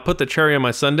Vader. And I'll put the cherry on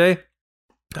my sundae.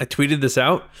 I tweeted this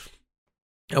out.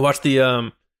 I watched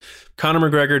the Conor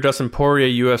McGregor, Dustin Poirier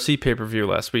UFC pay-per-view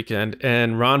last weekend,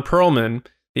 and Ron Perlman,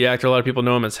 the actor, a lot of people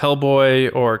know him as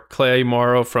Hellboy, or Clay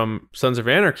Morrow from Sons of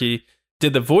Anarchy,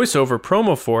 did the voiceover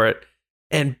promo for it.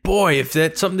 And boy, if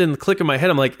that something didn't click in my head,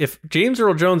 I'm like, if James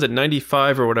Earl Jones at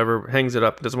 95 or whatever hangs it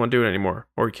up, doesn't want to do it anymore,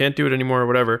 or he can't do it anymore or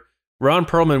whatever, Ron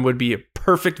Perlman would be a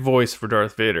perfect voice for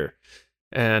Darth Vader.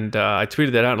 And I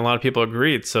tweeted that out, and a lot of people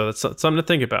agreed. So that's something to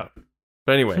think about.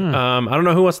 But anyway, I don't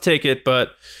know who wants to take it,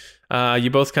 but you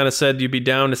both kind of said you'd be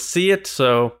down to see it.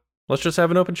 So let's just have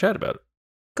an open chat about it.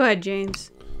 Go ahead,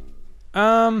 James.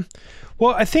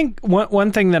 Well, I think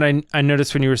one thing that I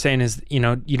noticed when you were saying is, you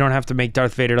know, you don't have to make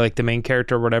Darth Vader like the main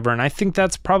character or whatever. And I think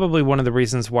that's probably one of the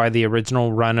reasons why the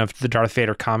original run of the Darth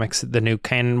Vader comics, the new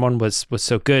canon one, was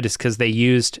so good, is because they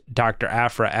used Dr.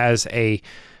 Aphra as a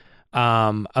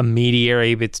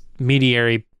mediary. It's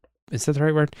mediary. Is that the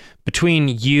right word? Between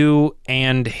you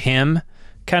and him,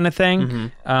 kind of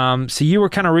thing. Mm-hmm. So you were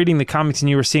kind of reading the comics and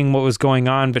you were seeing what was going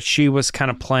on, but she was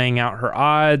kind of playing out her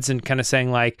odds and kind of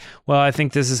saying like, well, I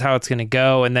think this is how it's going to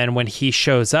go. And then when he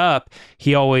shows up,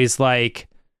 he always like,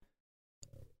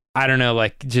 I don't know,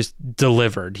 like just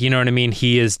delivered, you know what I mean?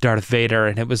 He is Darth Vader,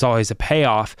 and it was always a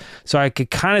payoff. So I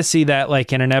could kind of see that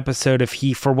like in an episode, if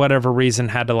he, for whatever reason,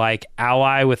 had to like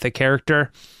ally with a character,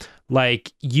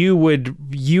 like you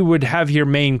would have your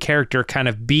main character kind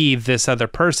of be this other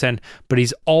person, but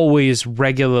he's always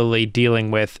regularly dealing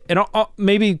with, and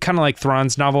maybe kind of like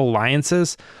Thrawn's novel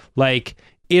Alliances. Like,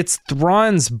 it's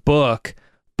Thrawn's book,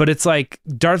 but it's like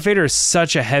Darth Vader is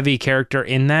such a heavy character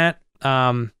in that,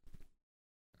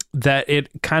 that it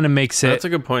kind of makes it, that's a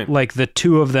good point, like the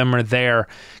two of them are there.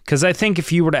 Because I think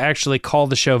if you were to actually call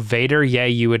the show Vader, yeah,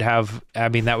 you would have, I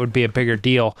mean, that would be a bigger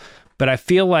deal. But I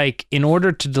feel like in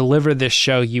order to deliver this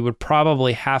show, you would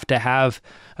probably have to have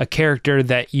a character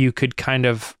that you could kind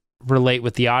of relate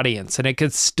with the audience. And it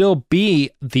could still be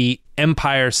the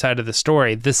Empire side of the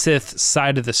story, the Sith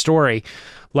side of the story.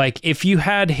 Like, if you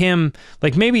had him,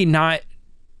 like, maybe not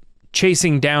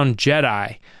chasing down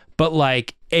Jedi, but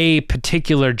like a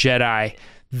particular Jedi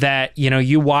that, you know,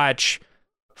 you watch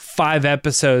 5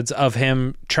 episodes of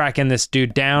him tracking this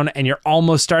dude down, and you're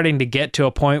almost starting to get to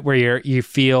a point where you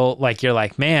feel like you're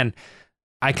like, man,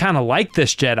 I kind of like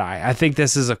this Jedi. I think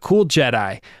this is a cool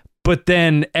Jedi. But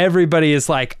then everybody is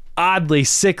like oddly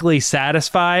sickly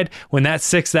satisfied when that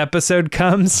 6th episode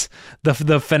comes,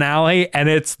 the finale, and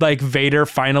it's like Vader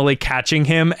finally catching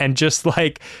him and just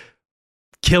like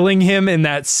killing him in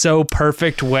that so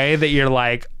perfect way that you're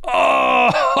like,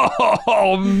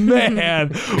 oh man,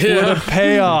 what a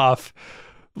payoff.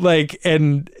 Like,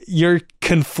 and you're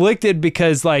conflicted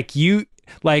because like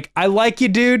I like you,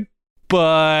 dude,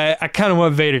 but I kind of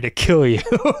want Vader to kill you.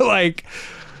 Like,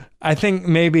 I think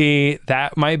maybe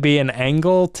that might be an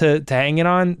angle to hang it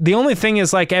on. The only thing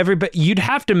is, like, you'd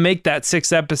have to make that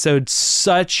 6th episode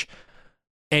such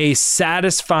a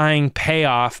satisfying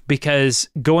payoff, because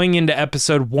going into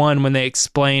episode 1, when they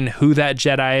explain who that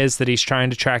Jedi is that he's trying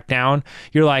to track down,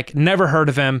 you're like, never heard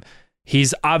of him.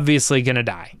 He's obviously going to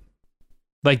die.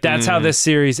 Like, that's how this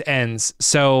series ends.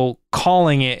 So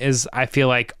calling it is, I feel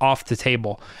like, off the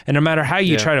table. And no matter how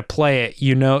you try to play it,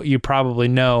 you probably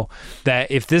know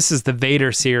that if this is the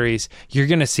Vader series, you're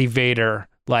going to see Vader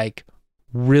like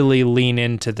really lean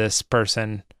into this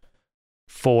person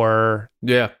for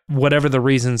whatever the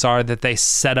reasons are that they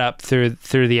set up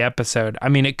through the episode. I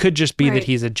mean, it could just be that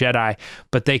he's a Jedi,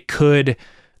 but they could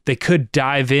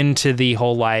dive into the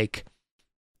whole, like,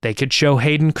 they could show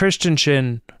Hayden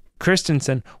Christensen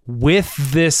Christensen with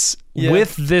this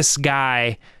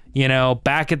guy, you know,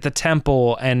 back at the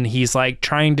temple, and he's like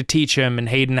trying to teach him, and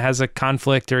Hayden has a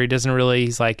conflict, or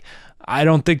he's like, I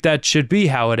don't think that should be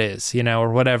how it is, you know,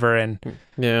 or whatever. And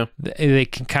they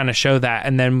can kind of show that.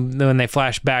 And then when they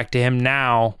flash back to him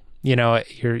now, you know,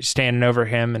 you're standing over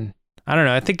him, and I don't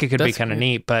know, I think it could be kind of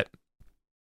neat, but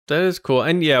that is cool.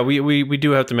 And yeah, we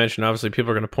do have to mention, obviously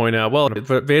people are going to point out, well,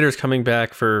 Vader's coming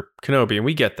back for Kenobi, and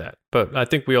we get that, but I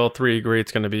think we all three agree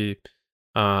it's going to be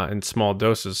in small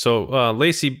doses. So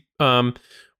Lacey,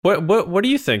 what do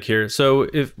you think here? So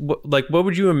what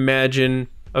would you imagine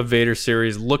a Vader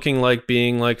series looking like,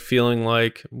 being like, feeling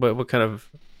like? What kind of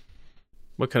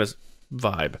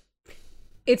vibe?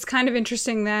 It's kind of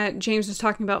interesting that James was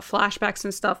talking about flashbacks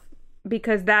and stuff,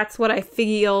 because that's what I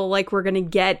feel like we're going to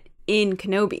get in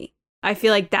Kenobi. I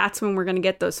feel like that's when we're going to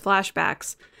get those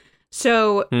flashbacks.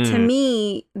 So to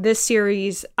me, this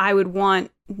series, I would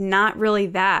want not really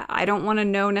that. I don't want to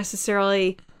know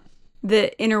necessarily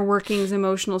the inner workings,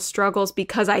 emotional struggles,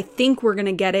 because I think we're going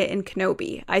to get it in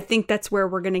Kenobi. I think that's where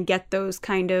we're going to get those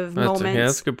kind of moments. Yeah,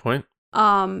 that's a good point.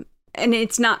 And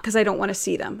it's not because I don't want to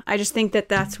see them. I just think that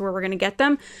that's where we're going to get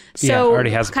them. So yeah, already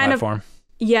has a platform.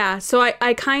 So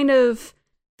I kind of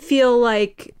feel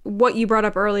like what you brought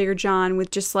up earlier, John,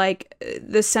 with just like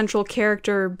the central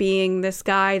character being this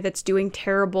guy that's doing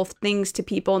terrible things to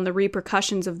people and the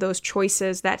repercussions of those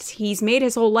choices that he's made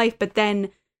his whole life, but then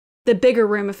the bigger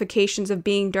ramifications of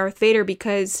being Darth Vader,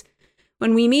 because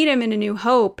when we meet him in A New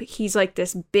Hope, he's like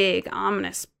this big,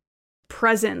 ominous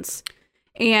presence.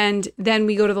 And then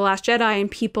we go to The Last Jedi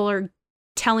and people are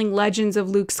telling legends of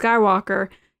Luke Skywalker.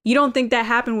 You don't think that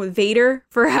happened with Vader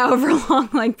for however long?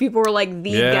 Like, people were like,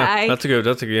 the guy. That's a good,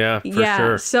 for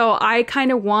sure. So I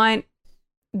kind of want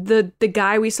the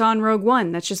guy we saw in Rogue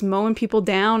One that's just mowing people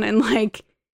down and like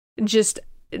just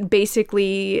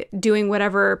basically doing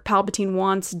whatever Palpatine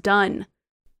wants done.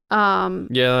 And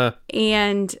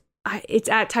it's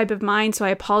that type of mind, so I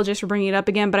apologize for bringing it up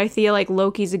again, but I feel like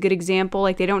Loki's a good example.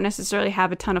 Like, they don't necessarily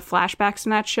have a ton of flashbacks in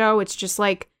that show. It's just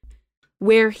like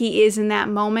where he is in that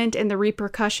moment and the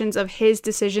repercussions of his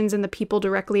decisions and the people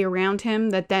directly around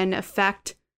him that then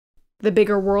affect the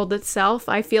bigger world itself.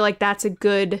 I feel like that's a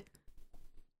good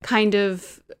kind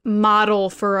of model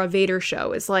for a Vader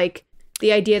show, is like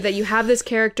the idea that you have this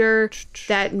character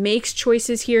that makes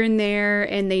choices here and there,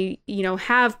 and they, you know,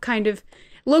 have kind of...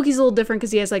 Loki's a little different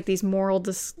because he has like these moral,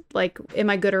 like, am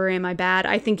I good or am I bad?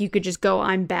 I think you could just go,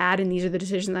 I'm bad and these are the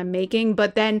decisions I'm making.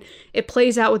 But then it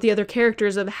plays out with the other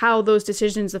characters of how those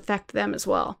decisions affect them as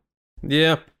well.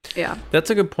 Yeah. That's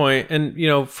a good point. And, you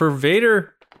know, for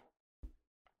Vader,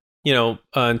 you know,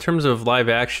 in terms of live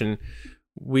action,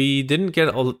 we didn't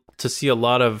get to see a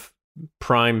lot of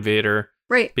Prime Vader.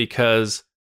 Right. Because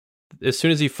as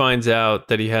soon as he finds out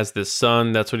that he has this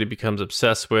son, that's what he becomes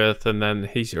obsessed with. And then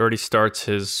he already starts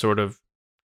his sort of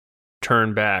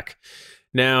turn back.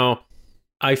 Now,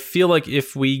 I feel like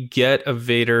if we get a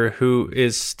Vader who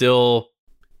is still,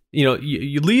 you know,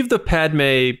 you leave the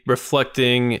Padme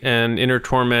reflecting and inner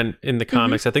torment in the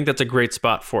comics. I think that's a great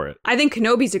spot for it. I think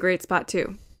Kenobi's a great spot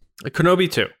too.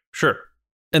 Kenobi too, sure.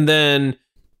 And then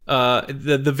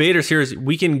the Vader series,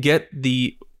 we can get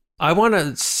I want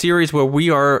a series where we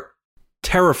are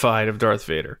terrified of Darth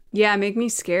Vader. Yeah, make me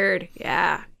scared.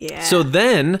 Yeah. So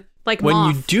then, like when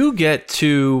Moff. you do get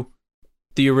to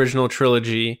the original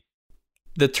trilogy,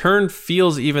 the turn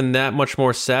feels even that much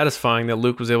more satisfying that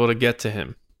Luke was able to get to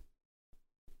him.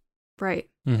 Right.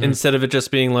 Mm-hmm. Instead of it just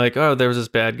being like, oh, there was this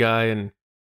bad guy and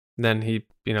then he,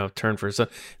 you know, turned for his son.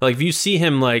 Like, if you see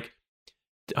him like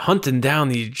hunting down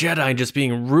these Jedi and just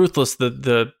being ruthless,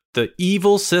 the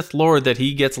evil Sith Lord that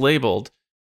he gets labeled,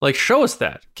 like, show us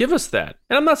that. Give us that.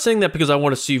 And I'm not saying that because I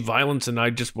want to see violence and I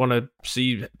just want to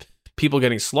see people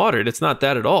getting slaughtered. It's not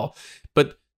that at all.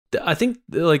 But I think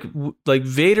like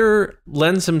Vader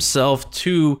lends himself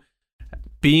to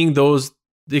being those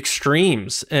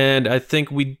extremes. And I think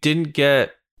we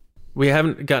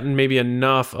haven't gotten maybe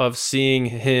enough of seeing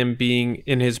him being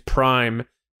in his prime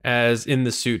as in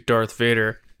the suit Darth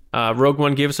Vader. Rogue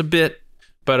One gave us a bit,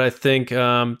 but I think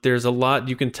there's a lot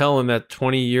you can tell in that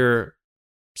 20-year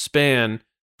span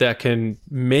that can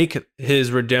make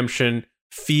his redemption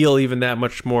feel even that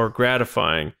much more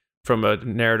gratifying from a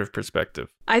narrative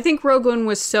perspective. I think Rogue One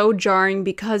was so jarring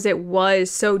because it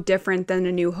was so different than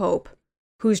A New Hope,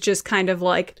 who's just kind of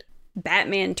like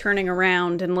Batman turning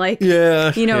around and like,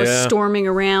 storming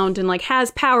around and like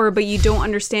has power, but you don't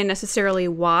understand necessarily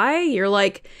why. You're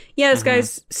like, yeah, this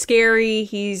guy's scary.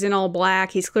 He's in all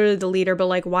black. He's clearly the leader, but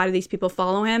like, why do these people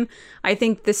follow him? I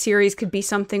think the series could be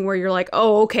something where you're like,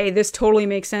 oh, okay, this totally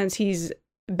makes sense. He's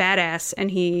badass,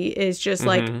 and he is just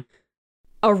like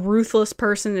a ruthless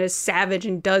person that is savage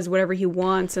and does whatever he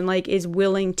wants and like is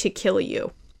willing to kill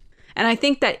you. And I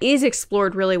think that is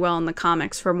explored really well in the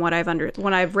comics from what I've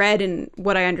read and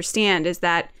what I understand is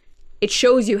that it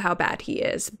shows you how bad he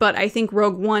is. But I think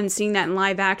Rogue One, seeing that in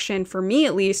live action, for me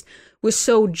at least, was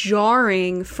so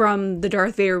jarring from the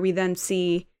Darth Vader we then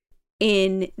see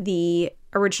in the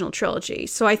original trilogy.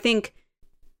 So I think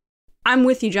I'm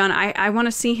with you, John. I want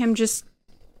to see him just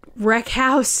wreck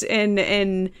house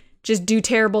and just do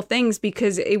terrible things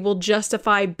because it will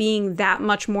justify being that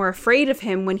much more afraid of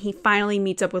him when he finally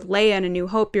meets up with Leia in A New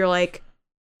Hope. You're like,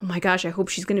 oh my gosh, I hope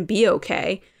she's going to be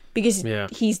okay because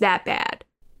he's that bad.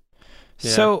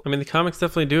 Yeah. So, I mean, the comics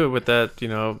definitely do it with that,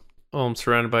 I'm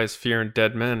surrounded by his fear and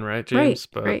dead men, right, James?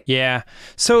 Right. Yeah.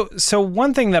 So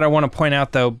one thing that I want to point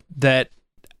out, though, that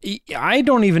I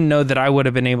don't even know that I would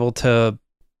have been able to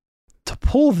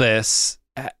pull this,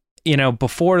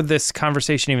 before this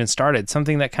conversation even started.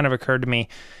 Something that kind of occurred to me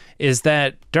is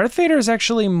that Darth Vader is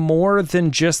actually more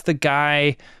than just the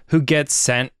guy who gets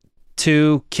sent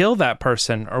to kill that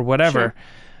person or whatever.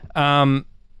 Sure.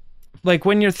 Like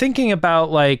when you're thinking about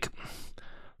like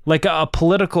a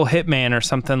political hitman or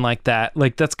something like that,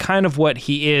 like that's kind of what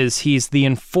he is. He's the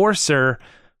enforcer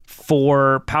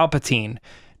for Palpatine.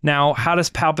 Now, how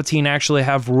does Palpatine actually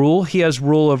have rule? He has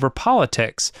rule over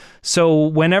politics. So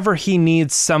whenever he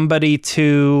needs somebody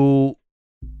to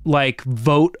like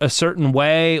vote a certain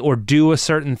way or do a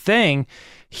certain thing,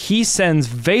 he sends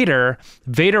Vader.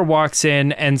 Vader walks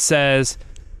in and says,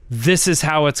 this is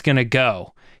how it's going to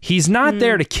go. He's not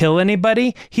there to kill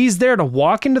anybody. He's there to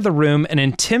walk into the room and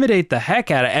intimidate the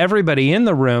heck out of everybody in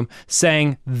the room,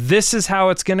 saying, this is how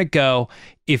it's going to go.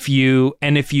 If you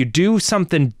do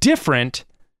something different,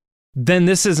 then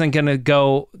this isn't going to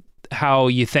go how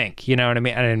you think. You know what I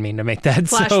mean? I didn't mean to make that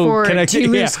Flash so forward to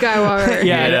Luke I Skywalker.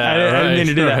 didn't mean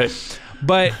to do that.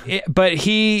 But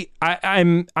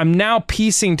I'm now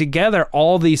piecing together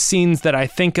all these scenes that I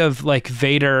think of like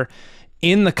Vader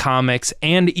in the comics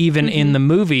and even in the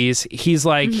movies. He's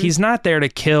like, he's not there to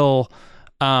kill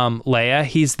Leia.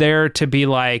 He's there to be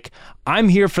like, I'm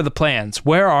here for the plans.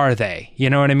 Where are they? You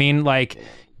know what I mean? Like,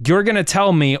 you're going to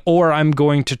tell me or I'm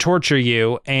going to torture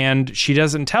you. And she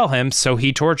doesn't tell him, so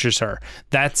he tortures her.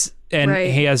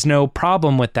 He has no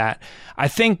problem with that. I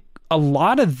think a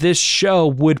lot of this show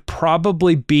would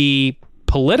probably be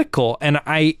political. And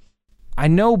I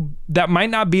know that might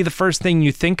not be the first thing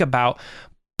you think about,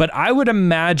 but I would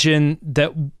imagine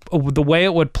that the way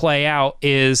it would play out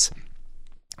is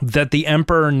that the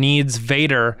Emperor needs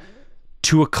Vader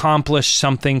to accomplish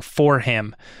something for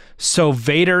him. So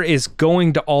Vader is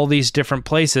going to all these different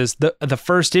places. The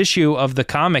first issue of the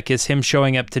comic is him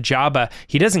showing up to Jabba.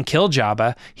 He doesn't kill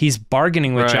Jabba. He's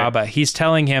bargaining with Jabba. He's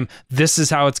telling him, this is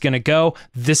how it's going to go.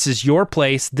 This is your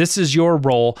place. This is your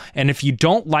role. And if you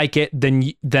don't like it,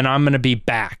 then I'm going to be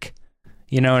back.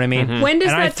 You know what I mean? When does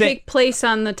that take place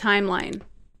on the timeline?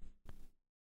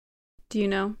 Do you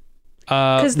know?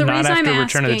 Because not after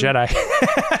Return of the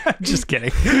Jedi. Just kidding.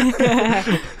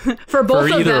 For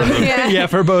both of them. Yeah,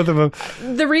 for both of them.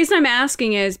 The reason I'm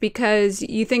asking is because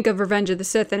you think of Revenge of the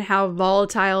Sith and how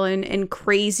volatile and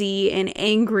crazy and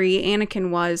angry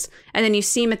Anakin was. And then you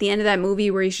see him at the end of that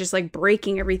movie where he's just like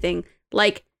breaking everything.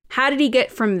 Like, how did he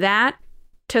get from that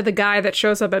to the guy that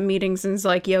shows up at meetings and is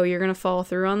like, yo, you're going to follow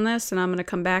through on this and I'm going to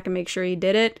come back and make sure you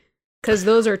did it? Because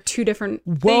those are two different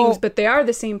things, but they are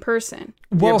the same person.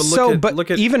 Well,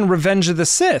 look at even Revenge of the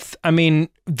Sith. I mean,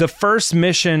 the first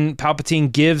mission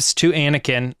Palpatine gives to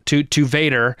Anakin, to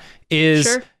Vader,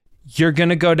 is you're going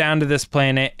to go down to this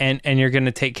planet and you're going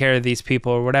to take care of these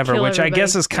people or whatever, which everybody. I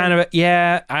guess is kind of,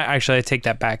 I take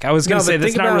that back. I was going to say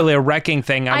that's not really a wrecking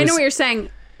thing. I know what you're saying.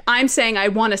 I'm saying I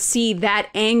want to see that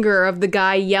anger of the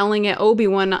guy yelling at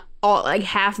Obi-Wan, all like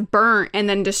half burnt and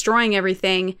then destroying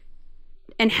everything.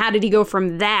 And how did he go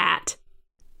from that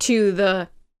to the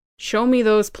show me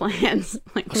those plans?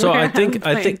 Like, so I think,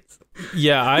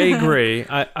 yeah, I agree.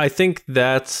 I think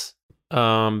that's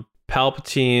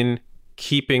Palpatine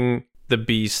keeping the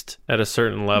beast at a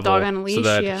certain level, dog on a leash, so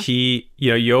that he,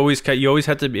 you always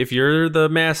have to. If you're the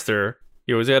master,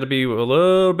 you always got to be a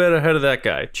little bit ahead of that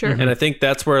guy. Sure. And I think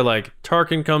that's where like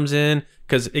Tarkin comes in,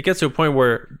 because it gets to a point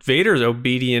where Vader's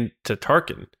obedient to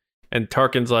Tarkin. And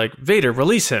Tarkin's like, Vader,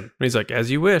 release him. And he's like,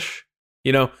 as you wish.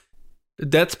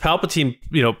 That's Palpatine,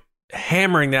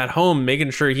 hammering that home,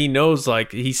 making sure he knows,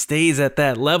 like, he stays at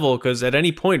that level, because at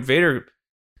any point, Vader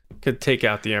could take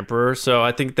out the Emperor. So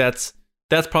I think that's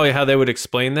probably how they would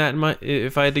explain that,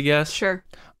 if I had to guess. Sure.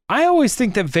 I always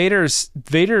think that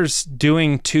Vader's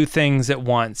doing two things at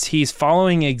once. He's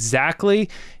following exactly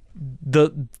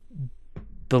the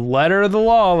the letter of the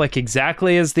law, like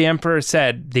exactly as the Emperor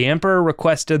said. The Emperor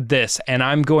requested this, and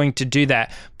I'm going to do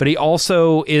that. But he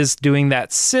also is doing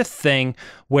that Sith thing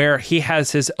where he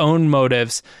has his own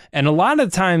motives. And a lot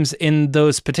of times in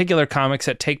those particular comics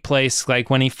that take place, like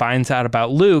when he finds out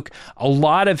about Luke, a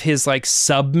lot of his like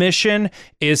submission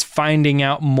is finding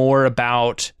out more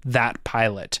about that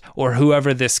pilot or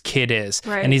whoever this kid is.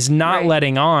 Right. And he's not Right.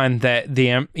 letting on that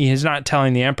he's not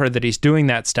telling the Emperor that he's doing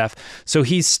that stuff. So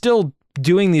he's still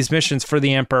doing these missions for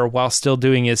the Emperor while still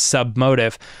doing his sub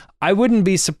motive. I wouldn't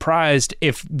be surprised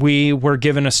if we were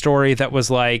given a story that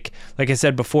was like I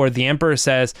said before, the Emperor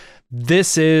says,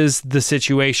 this is the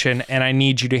situation and I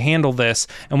need you to handle this.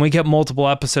 And we get multiple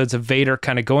episodes of Vader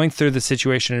kind of going through the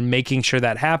situation and making sure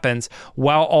that happens,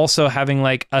 while also having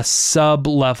like a sub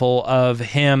level of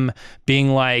him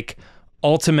being like,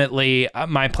 ultimately,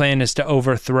 my plan is to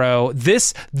overthrow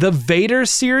this. The Vader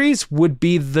series would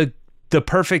be the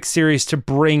perfect series to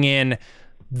bring in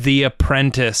the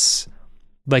apprentice,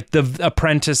 like the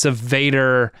apprentice of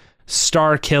Vader,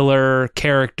 Star Killer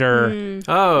character,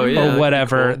 Oh yeah, or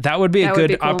whatever. That would be a That would good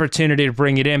be cool. opportunity to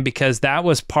bring it in, because that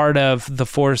was part of the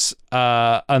Force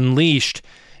Unleashed.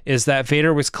 Is that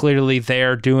Vader was clearly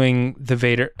there doing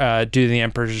the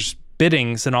Emperor's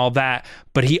biddings and all that,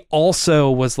 but he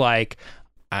also was like,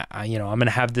 I'm going to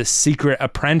have this secret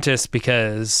apprentice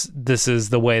because this is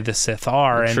the way the Sith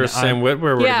are. I'm sure Sam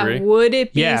Witwer would Yeah, agree. would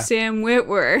it be Yeah. Sam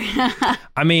Witwer?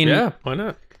 I mean, Yeah, why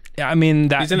not? I mean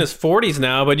that He's in his 40s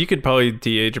now, but you could probably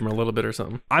de-age him a little bit or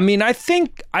something. I mean, I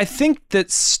think that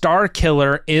Star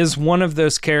Killer is one of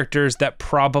those characters that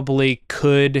probably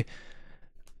could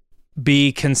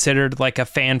be considered like a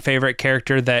fan favorite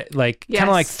character, that like kind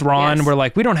of like Yes, Thrawn, yes. where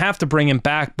like we don't have to bring him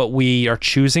back, but we are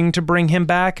choosing to bring him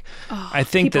back. I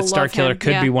think that people Star love Killer him,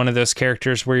 could yeah. be one of those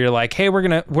characters where you're like, hey,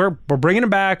 we're bringing him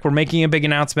back. We're making a big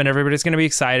announcement. Everybody's going to be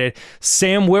excited.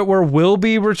 Sam Witwer will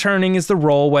be returning as the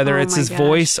role, whether Oh it's my his gosh.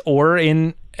 voice or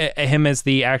in him as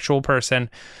the actual person.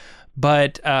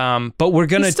 But we're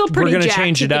He's still pretty jacked.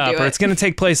 change He it could up, do or it. it's gonna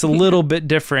take place a little bit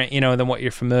different, than what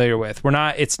you're familiar with.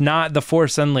 It's not the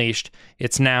Force Unleashed.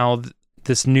 It's now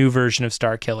this new version of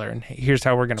Star Killer, and here's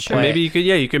how we're gonna play. Maybe it.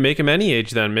 you could make him any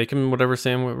age then. Make him whatever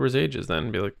Sam Witwer's age is then.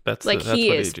 Be like, that's Like, that's he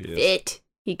what is age he fit.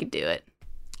 He could do it.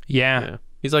 Yeah. Yeah.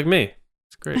 He's like me.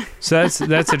 It's great. So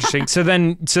that's interesting. So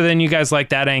then you guys like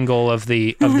that angle of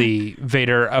the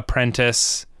Vader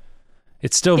apprentice.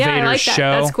 It's still Yeah, Vader's I like that.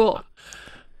 show. That's cool.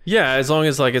 Yeah, as long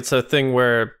as like it's a thing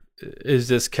where is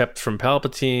this kept from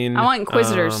Palpatine? I want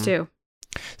Inquisitors too.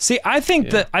 See, I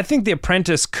think the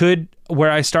apprentice could,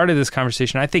 where I started this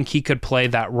conversation, I think he could play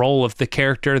that role of the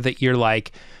character that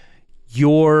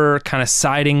you're kind of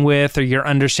siding with, or you're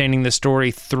understanding the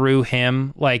story through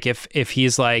him. Like if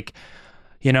he's like,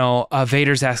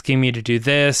 Vader's asking me to do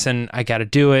this and I got to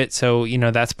do it. So,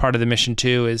 that's part of the mission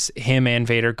too, is him and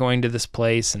Vader going to this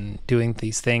place and doing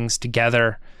these things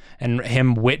together, and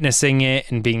him witnessing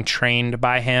it and being trained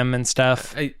by him and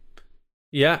stuff.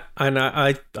 Yeah, and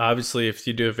I obviously, if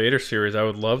you do a Vader series, I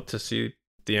would love to see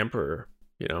the Emperor,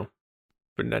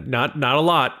 but not a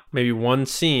lot. Maybe one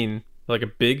scene, like a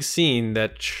big scene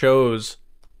that shows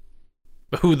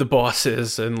who the boss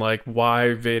is and like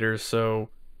why Vader's so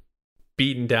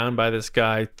beaten down by this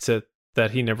guy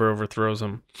that he never overthrows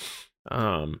him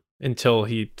until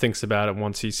he thinks about it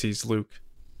once he sees Luke.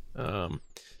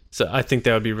 So I think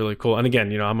that would be really cool. And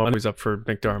again, I'm always up for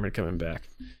McDormand coming back.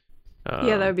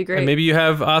 Yeah, that would be great. And maybe you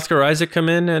have Oscar Isaac come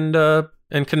in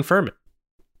and confirm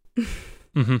it.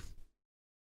 Mm-hmm.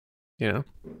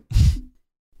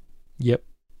 Yep.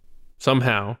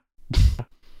 Somehow,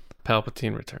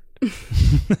 Palpatine returned.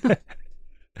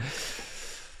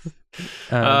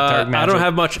 Dark I magic. don't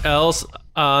have much else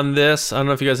on this. I don't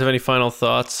know if you guys have any final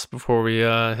thoughts before we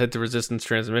head to Resistance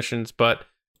Transmissions, but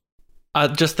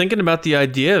just thinking about the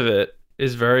idea of it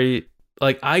is very,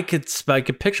 like, I could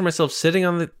picture myself sitting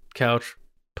on the couch,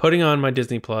 putting on my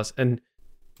Disney Plus, and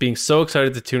being so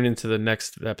excited to tune into the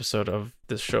next episode of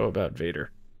this show about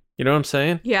Vader. You know what I'm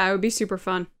saying? Yeah, it would be super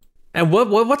fun. And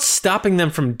what's stopping them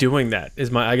from doing that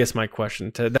is my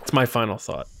question. That's my final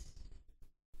thought.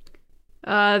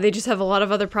 They just have a lot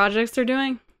of other projects they're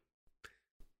doing.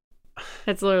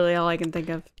 That's literally all I can think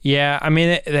of. Yeah, I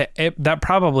mean, that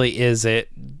probably is it,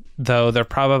 though. They're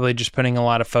probably just putting a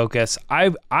lot of focus.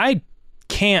 I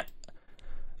can't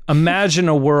imagine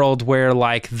a world where,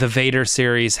 like, the Vader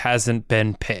series hasn't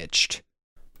been pitched.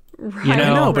 Right. You know?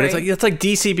 I know, but Right. it's like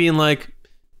DC being like,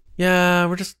 yeah,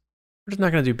 we're just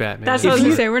not gonna do Batman. That's what I was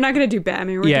going to say. We're not going to do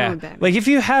Batman. We're done with Batman. Like if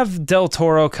you have Del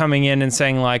Toro coming in and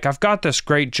saying like, I've got this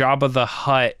great Jabba the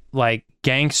Hutt like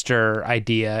gangster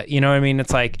idea, you know what I mean?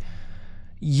 It's like,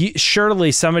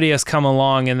 surely somebody has come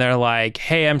along and they're like,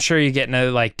 hey, I'm sure you're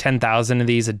getting like 10,000 of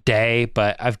these a day,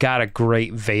 but I've got a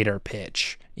great Vader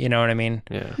pitch. You know what I mean?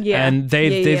 Yeah. And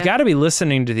they've got to be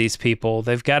listening to these people.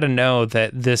 They've got to know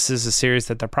that this is a series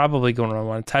that they're probably going to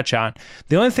want to touch on.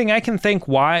 The only thing I can think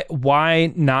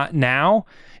why not now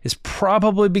is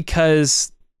probably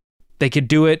because they could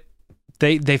do it.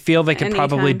 They feel they could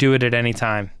probably do it at any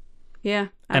time. Yeah.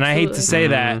 Absolutely. And I hate to say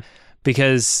that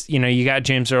because, you know, you got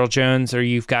James Earl Jones or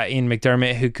you've got Ian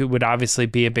McDermott who would obviously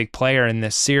be a big player in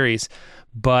this series.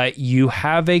 But you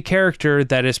have a character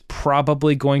that is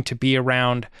probably going to be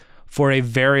around for a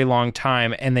very long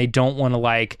time, and they don't want to,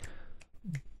 like,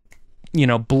 you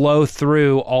know, blow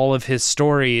through all of his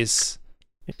stories.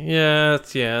 Yeah,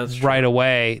 that's right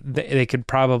away. They could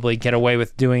probably get away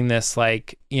with doing this,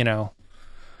 like, you know,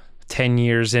 10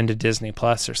 years into Disney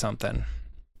Plus or something.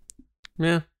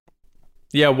 Yeah.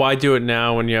 Yeah, why do it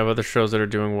now when you have other shows that are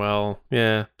doing well?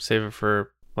 Yeah, save it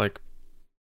for, like,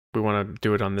 we want to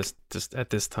do it on this just at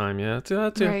this time. Yeah,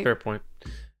 that's a fair point.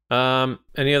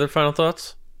 Any other final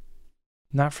thoughts?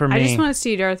 Not for me. I just want to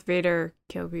see Darth Vader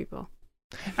kill people.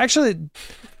 Actually,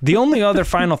 the only other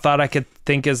final thought I could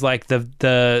think is like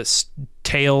the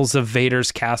Tales of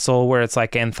Vader's Castle, where it's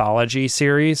like anthology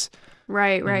series.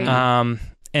 Right.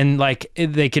 And like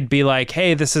they could be like,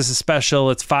 hey, this is a special.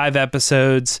 It's 5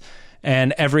 episodes,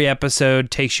 and every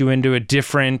episode takes you into a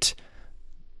different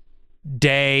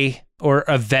day or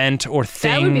event or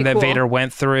thing that cool. Vader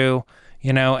went through,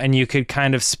 you know, and you could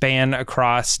kind of span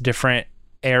across different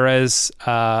eras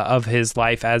of his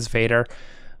life as Vader.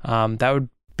 That would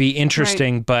be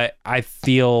interesting, but I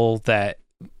feel that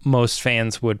most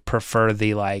fans would prefer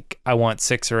the, like, I want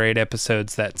 6 or 8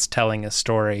 episodes that's telling a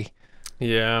story.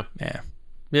 Yeah.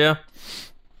 All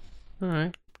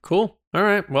right, cool. All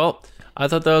right, well, I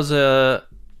thought that was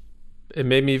it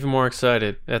made me even more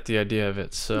excited at the idea of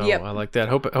it. So I like that.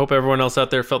 Hope everyone else out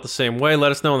there felt the same way.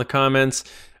 Let us know in the comments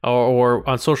or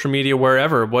on social media,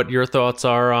 wherever, what your thoughts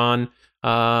are on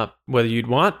whether you'd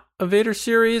want a Vader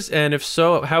series, and if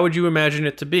so, how would you imagine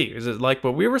it to be? Is it like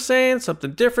what we were saying,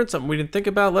 something different, something we didn't think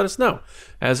about? Let us know,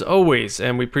 as always,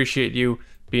 and we appreciate you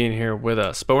being here with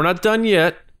us. But we're not done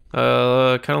yet.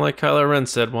 Kind of like Kylo Ren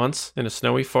said once in a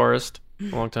snowy forest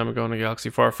a long time ago in a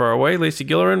galaxy far, far away. Lacey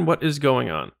Gillerin, what is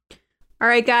going on? All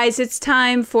right, guys, it's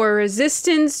time for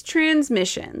Resistance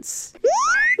Transmissions.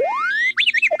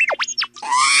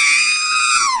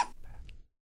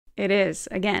 It is,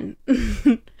 again.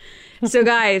 So,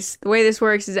 guys, the way this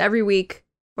works is every week,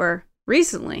 or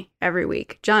recently every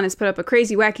week, John has put up a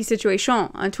crazy, wacky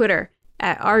situation on Twitter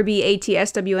at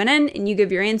RBATSWNN, and you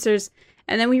give your answers,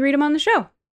 and then we read them on the show.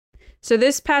 So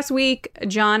this past week,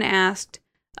 John asked,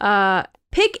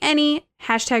 pick any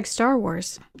hashtag Star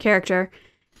Wars character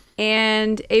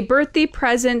and a birthday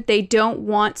present they don't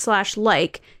want /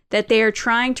 like that they are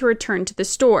trying to return to the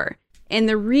store, and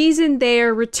the reason they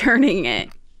are returning it.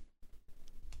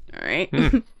 All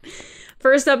right.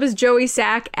 First up is Joey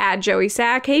Sack at Joey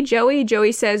Sack. Hey, Joey.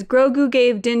 Joey says, Grogu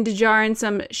gave Din Djarin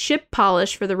some ship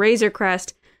polish for the Razor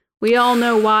Crest. We all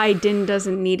know why Din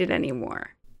doesn't need it anymore.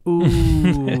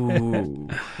 Ooh.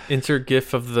 Insert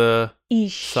gif of the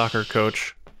soccer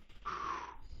coach.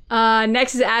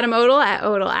 Next is Adam Odell at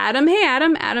Odell Adam. Hey,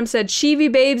 Adam. Adam said,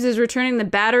 Sheevy Babes is returning the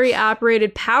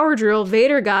battery-operated power drill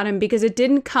Vader got him because it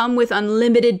didn't come with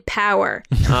unlimited power.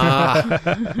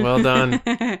 Well done.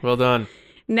 Well done.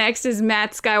 Next is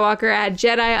Matt Skywalker at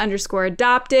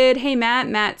Jedi_adopted. Hey, Matt.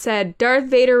 Matt said, Darth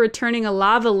Vader returning a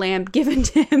lava lamp given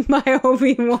to him by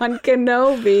Obi-Wan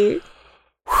Kenobi.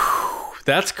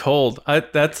 That's cold.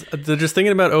 That's just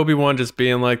thinking about Obi-Wan just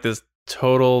being like this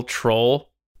total troll.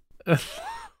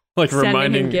 Like sending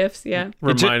reminding him gifts, yeah.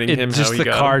 Reminding him just how he the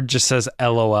got card just says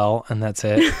LOL and that's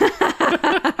it.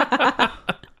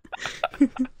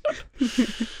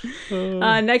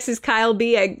 Next is Kyle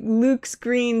B at Luke's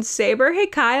Green Saber. Hey,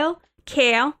 Kyle.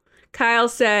 Kyle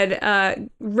said,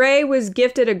 Rey was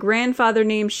gifted a grandfather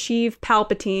named Sheev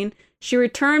Palpatine. She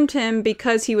returned him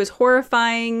because he was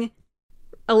horrifying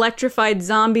electrified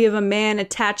zombie of a man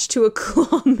attached to a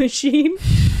claw machine.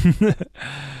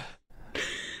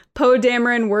 Poe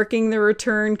Dameron working the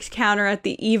return counter at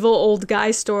the evil old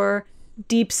guy store.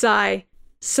 Deep sigh.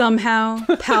 Somehow,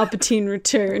 Palpatine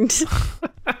returned.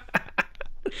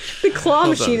 The claw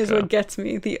machine is what gets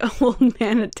me. The old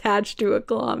man attached to a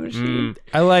claw machine.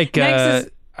 I like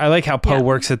how Poe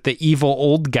works at the evil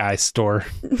old guy store.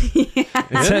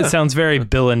 It sounds very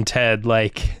Bill and Ted,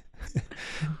 like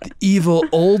the evil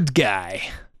old guy.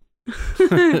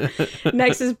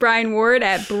 Next is Brian Ward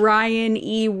at Brian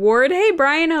E. Ward. Hey,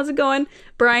 Brian, how's it going?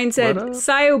 Brian said,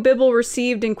 Sio Bibble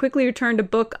received and quickly returned a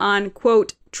book on,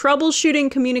 quote,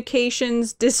 troubleshooting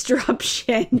communications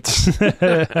disruption.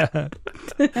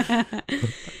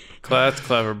 That's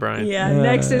clever, Brian. Yeah.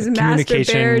 Next is Master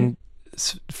Bear. Communication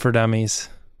for dummies.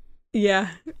 Yeah.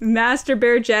 Master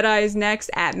Bear Jedi is next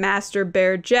at Master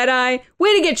Bear Jedi.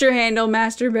 Way to get your handle,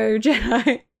 Master Bear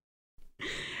Jedi.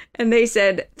 And they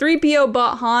said 3PO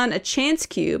bought Han a chance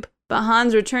cube, but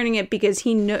Han's returning it because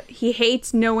he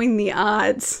hates knowing the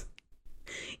odds.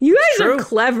 You guys are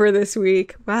clever this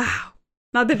week. Wow.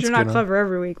 Not that you're not clever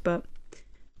every week, but...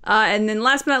 and then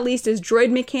last but not least is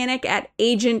Droid Mechanic at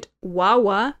Agent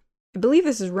Wawa. I believe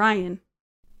this is Ryan.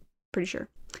 Pretty sure.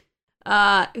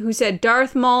 Who said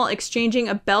Darth Maul exchanging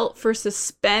a belt for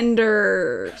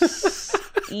suspenders.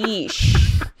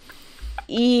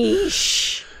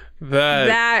 Eesh.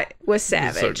 That was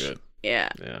savage. So good. Yeah.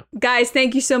 Guys,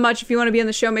 thank you so much. If you want to be on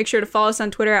the show, make sure to follow us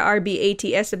on Twitter at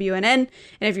RBATSWNN. And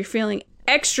if you're feeling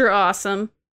extra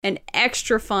awesome and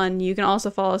extra fun, you can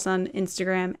also follow us on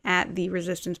Instagram at The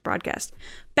Resistance Broadcast.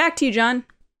 Back to you, John.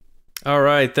 All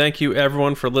right. Thank you,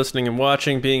 everyone, for listening and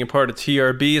watching, being a part of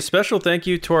TRB. A special thank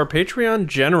you to our Patreon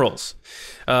generals.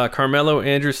 Carmelo,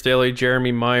 Andrew Staley,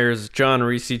 Jeremy Myers, John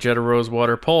Reese, Jetta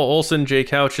Rosewater, Paul Olson, Jake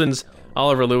Houchins,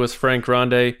 Oliver Lewis, Frank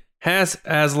Grande, Has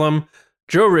Aslam,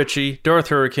 Joe Ritchie, Darth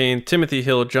Hurricane, Timothy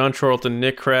Hill, John Charlton,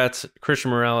 Nick Kratz, Christian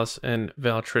Morales, and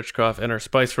Val Trichkoff, and our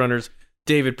Spice Runners,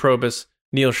 David Probus,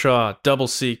 Neil Shaw, Double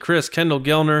C, Chris, Kendall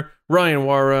Gellner, Ryan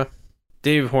Wara,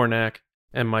 Dave Hornack,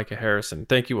 and Micah Harrison.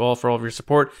 Thank you all for all of your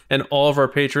support, and all of our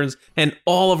patrons, and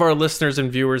all of our listeners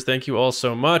and viewers. Thank you all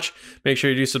so much. Make sure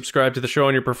you do subscribe to the show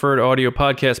on your preferred audio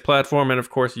podcast platform, and of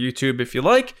course YouTube if you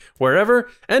like, wherever.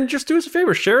 And just do us a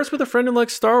favor, share us with a friend who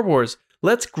likes Star Wars.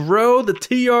 Let's grow the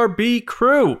TRB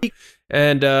crew.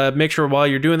 And make sure while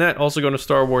you're doing that, also go to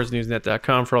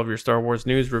StarWarsNewsNet.com for all of your Star Wars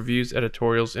news, reviews,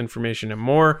 editorials, information, and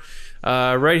more.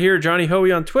 Right here, Johnny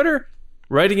Hoey on Twitter.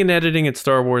 Writing and editing at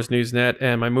Star Wars Newsnet,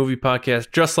 and my movie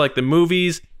podcast, Just Like the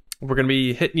Movies. We're going to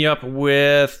be hitting you up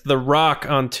with The Rock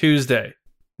on Tuesday.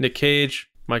 Nick Cage,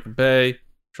 Michael Bay,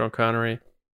 Sean Connery.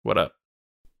 What up?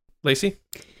 Lacey?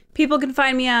 People can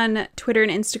find me on Twitter and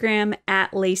Instagram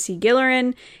at Lacey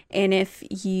Gillerin. And if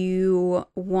you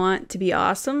want to be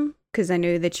awesome, because I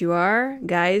know that you are,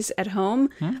 guys at home,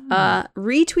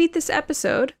 retweet this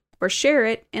episode or share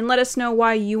it and let us know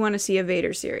why you want to see a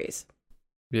Vader series.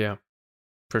 Yeah.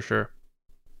 For sure.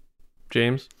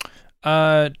 James?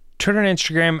 Twitter and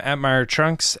Instagram at Meyer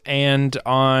Trunks, and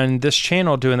on this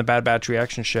channel doing the Bad Batch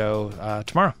reaction show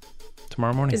tomorrow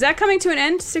morning. Is that coming to an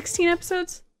end? 16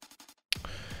 episodes?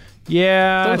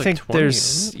 Yeah, I like think 20,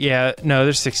 there's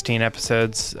there's 16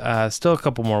 episodes. Still a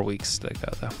couple more weeks to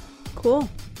go though. Cool.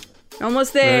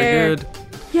 Almost there. Very good.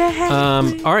 Yeah.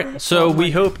 All right. So we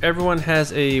hope everyone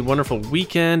has a wonderful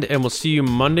weekend, and we'll see you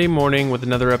Monday morning with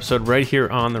another episode right here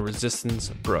on the Resistance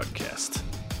Broadcast.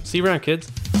 See you around, kids.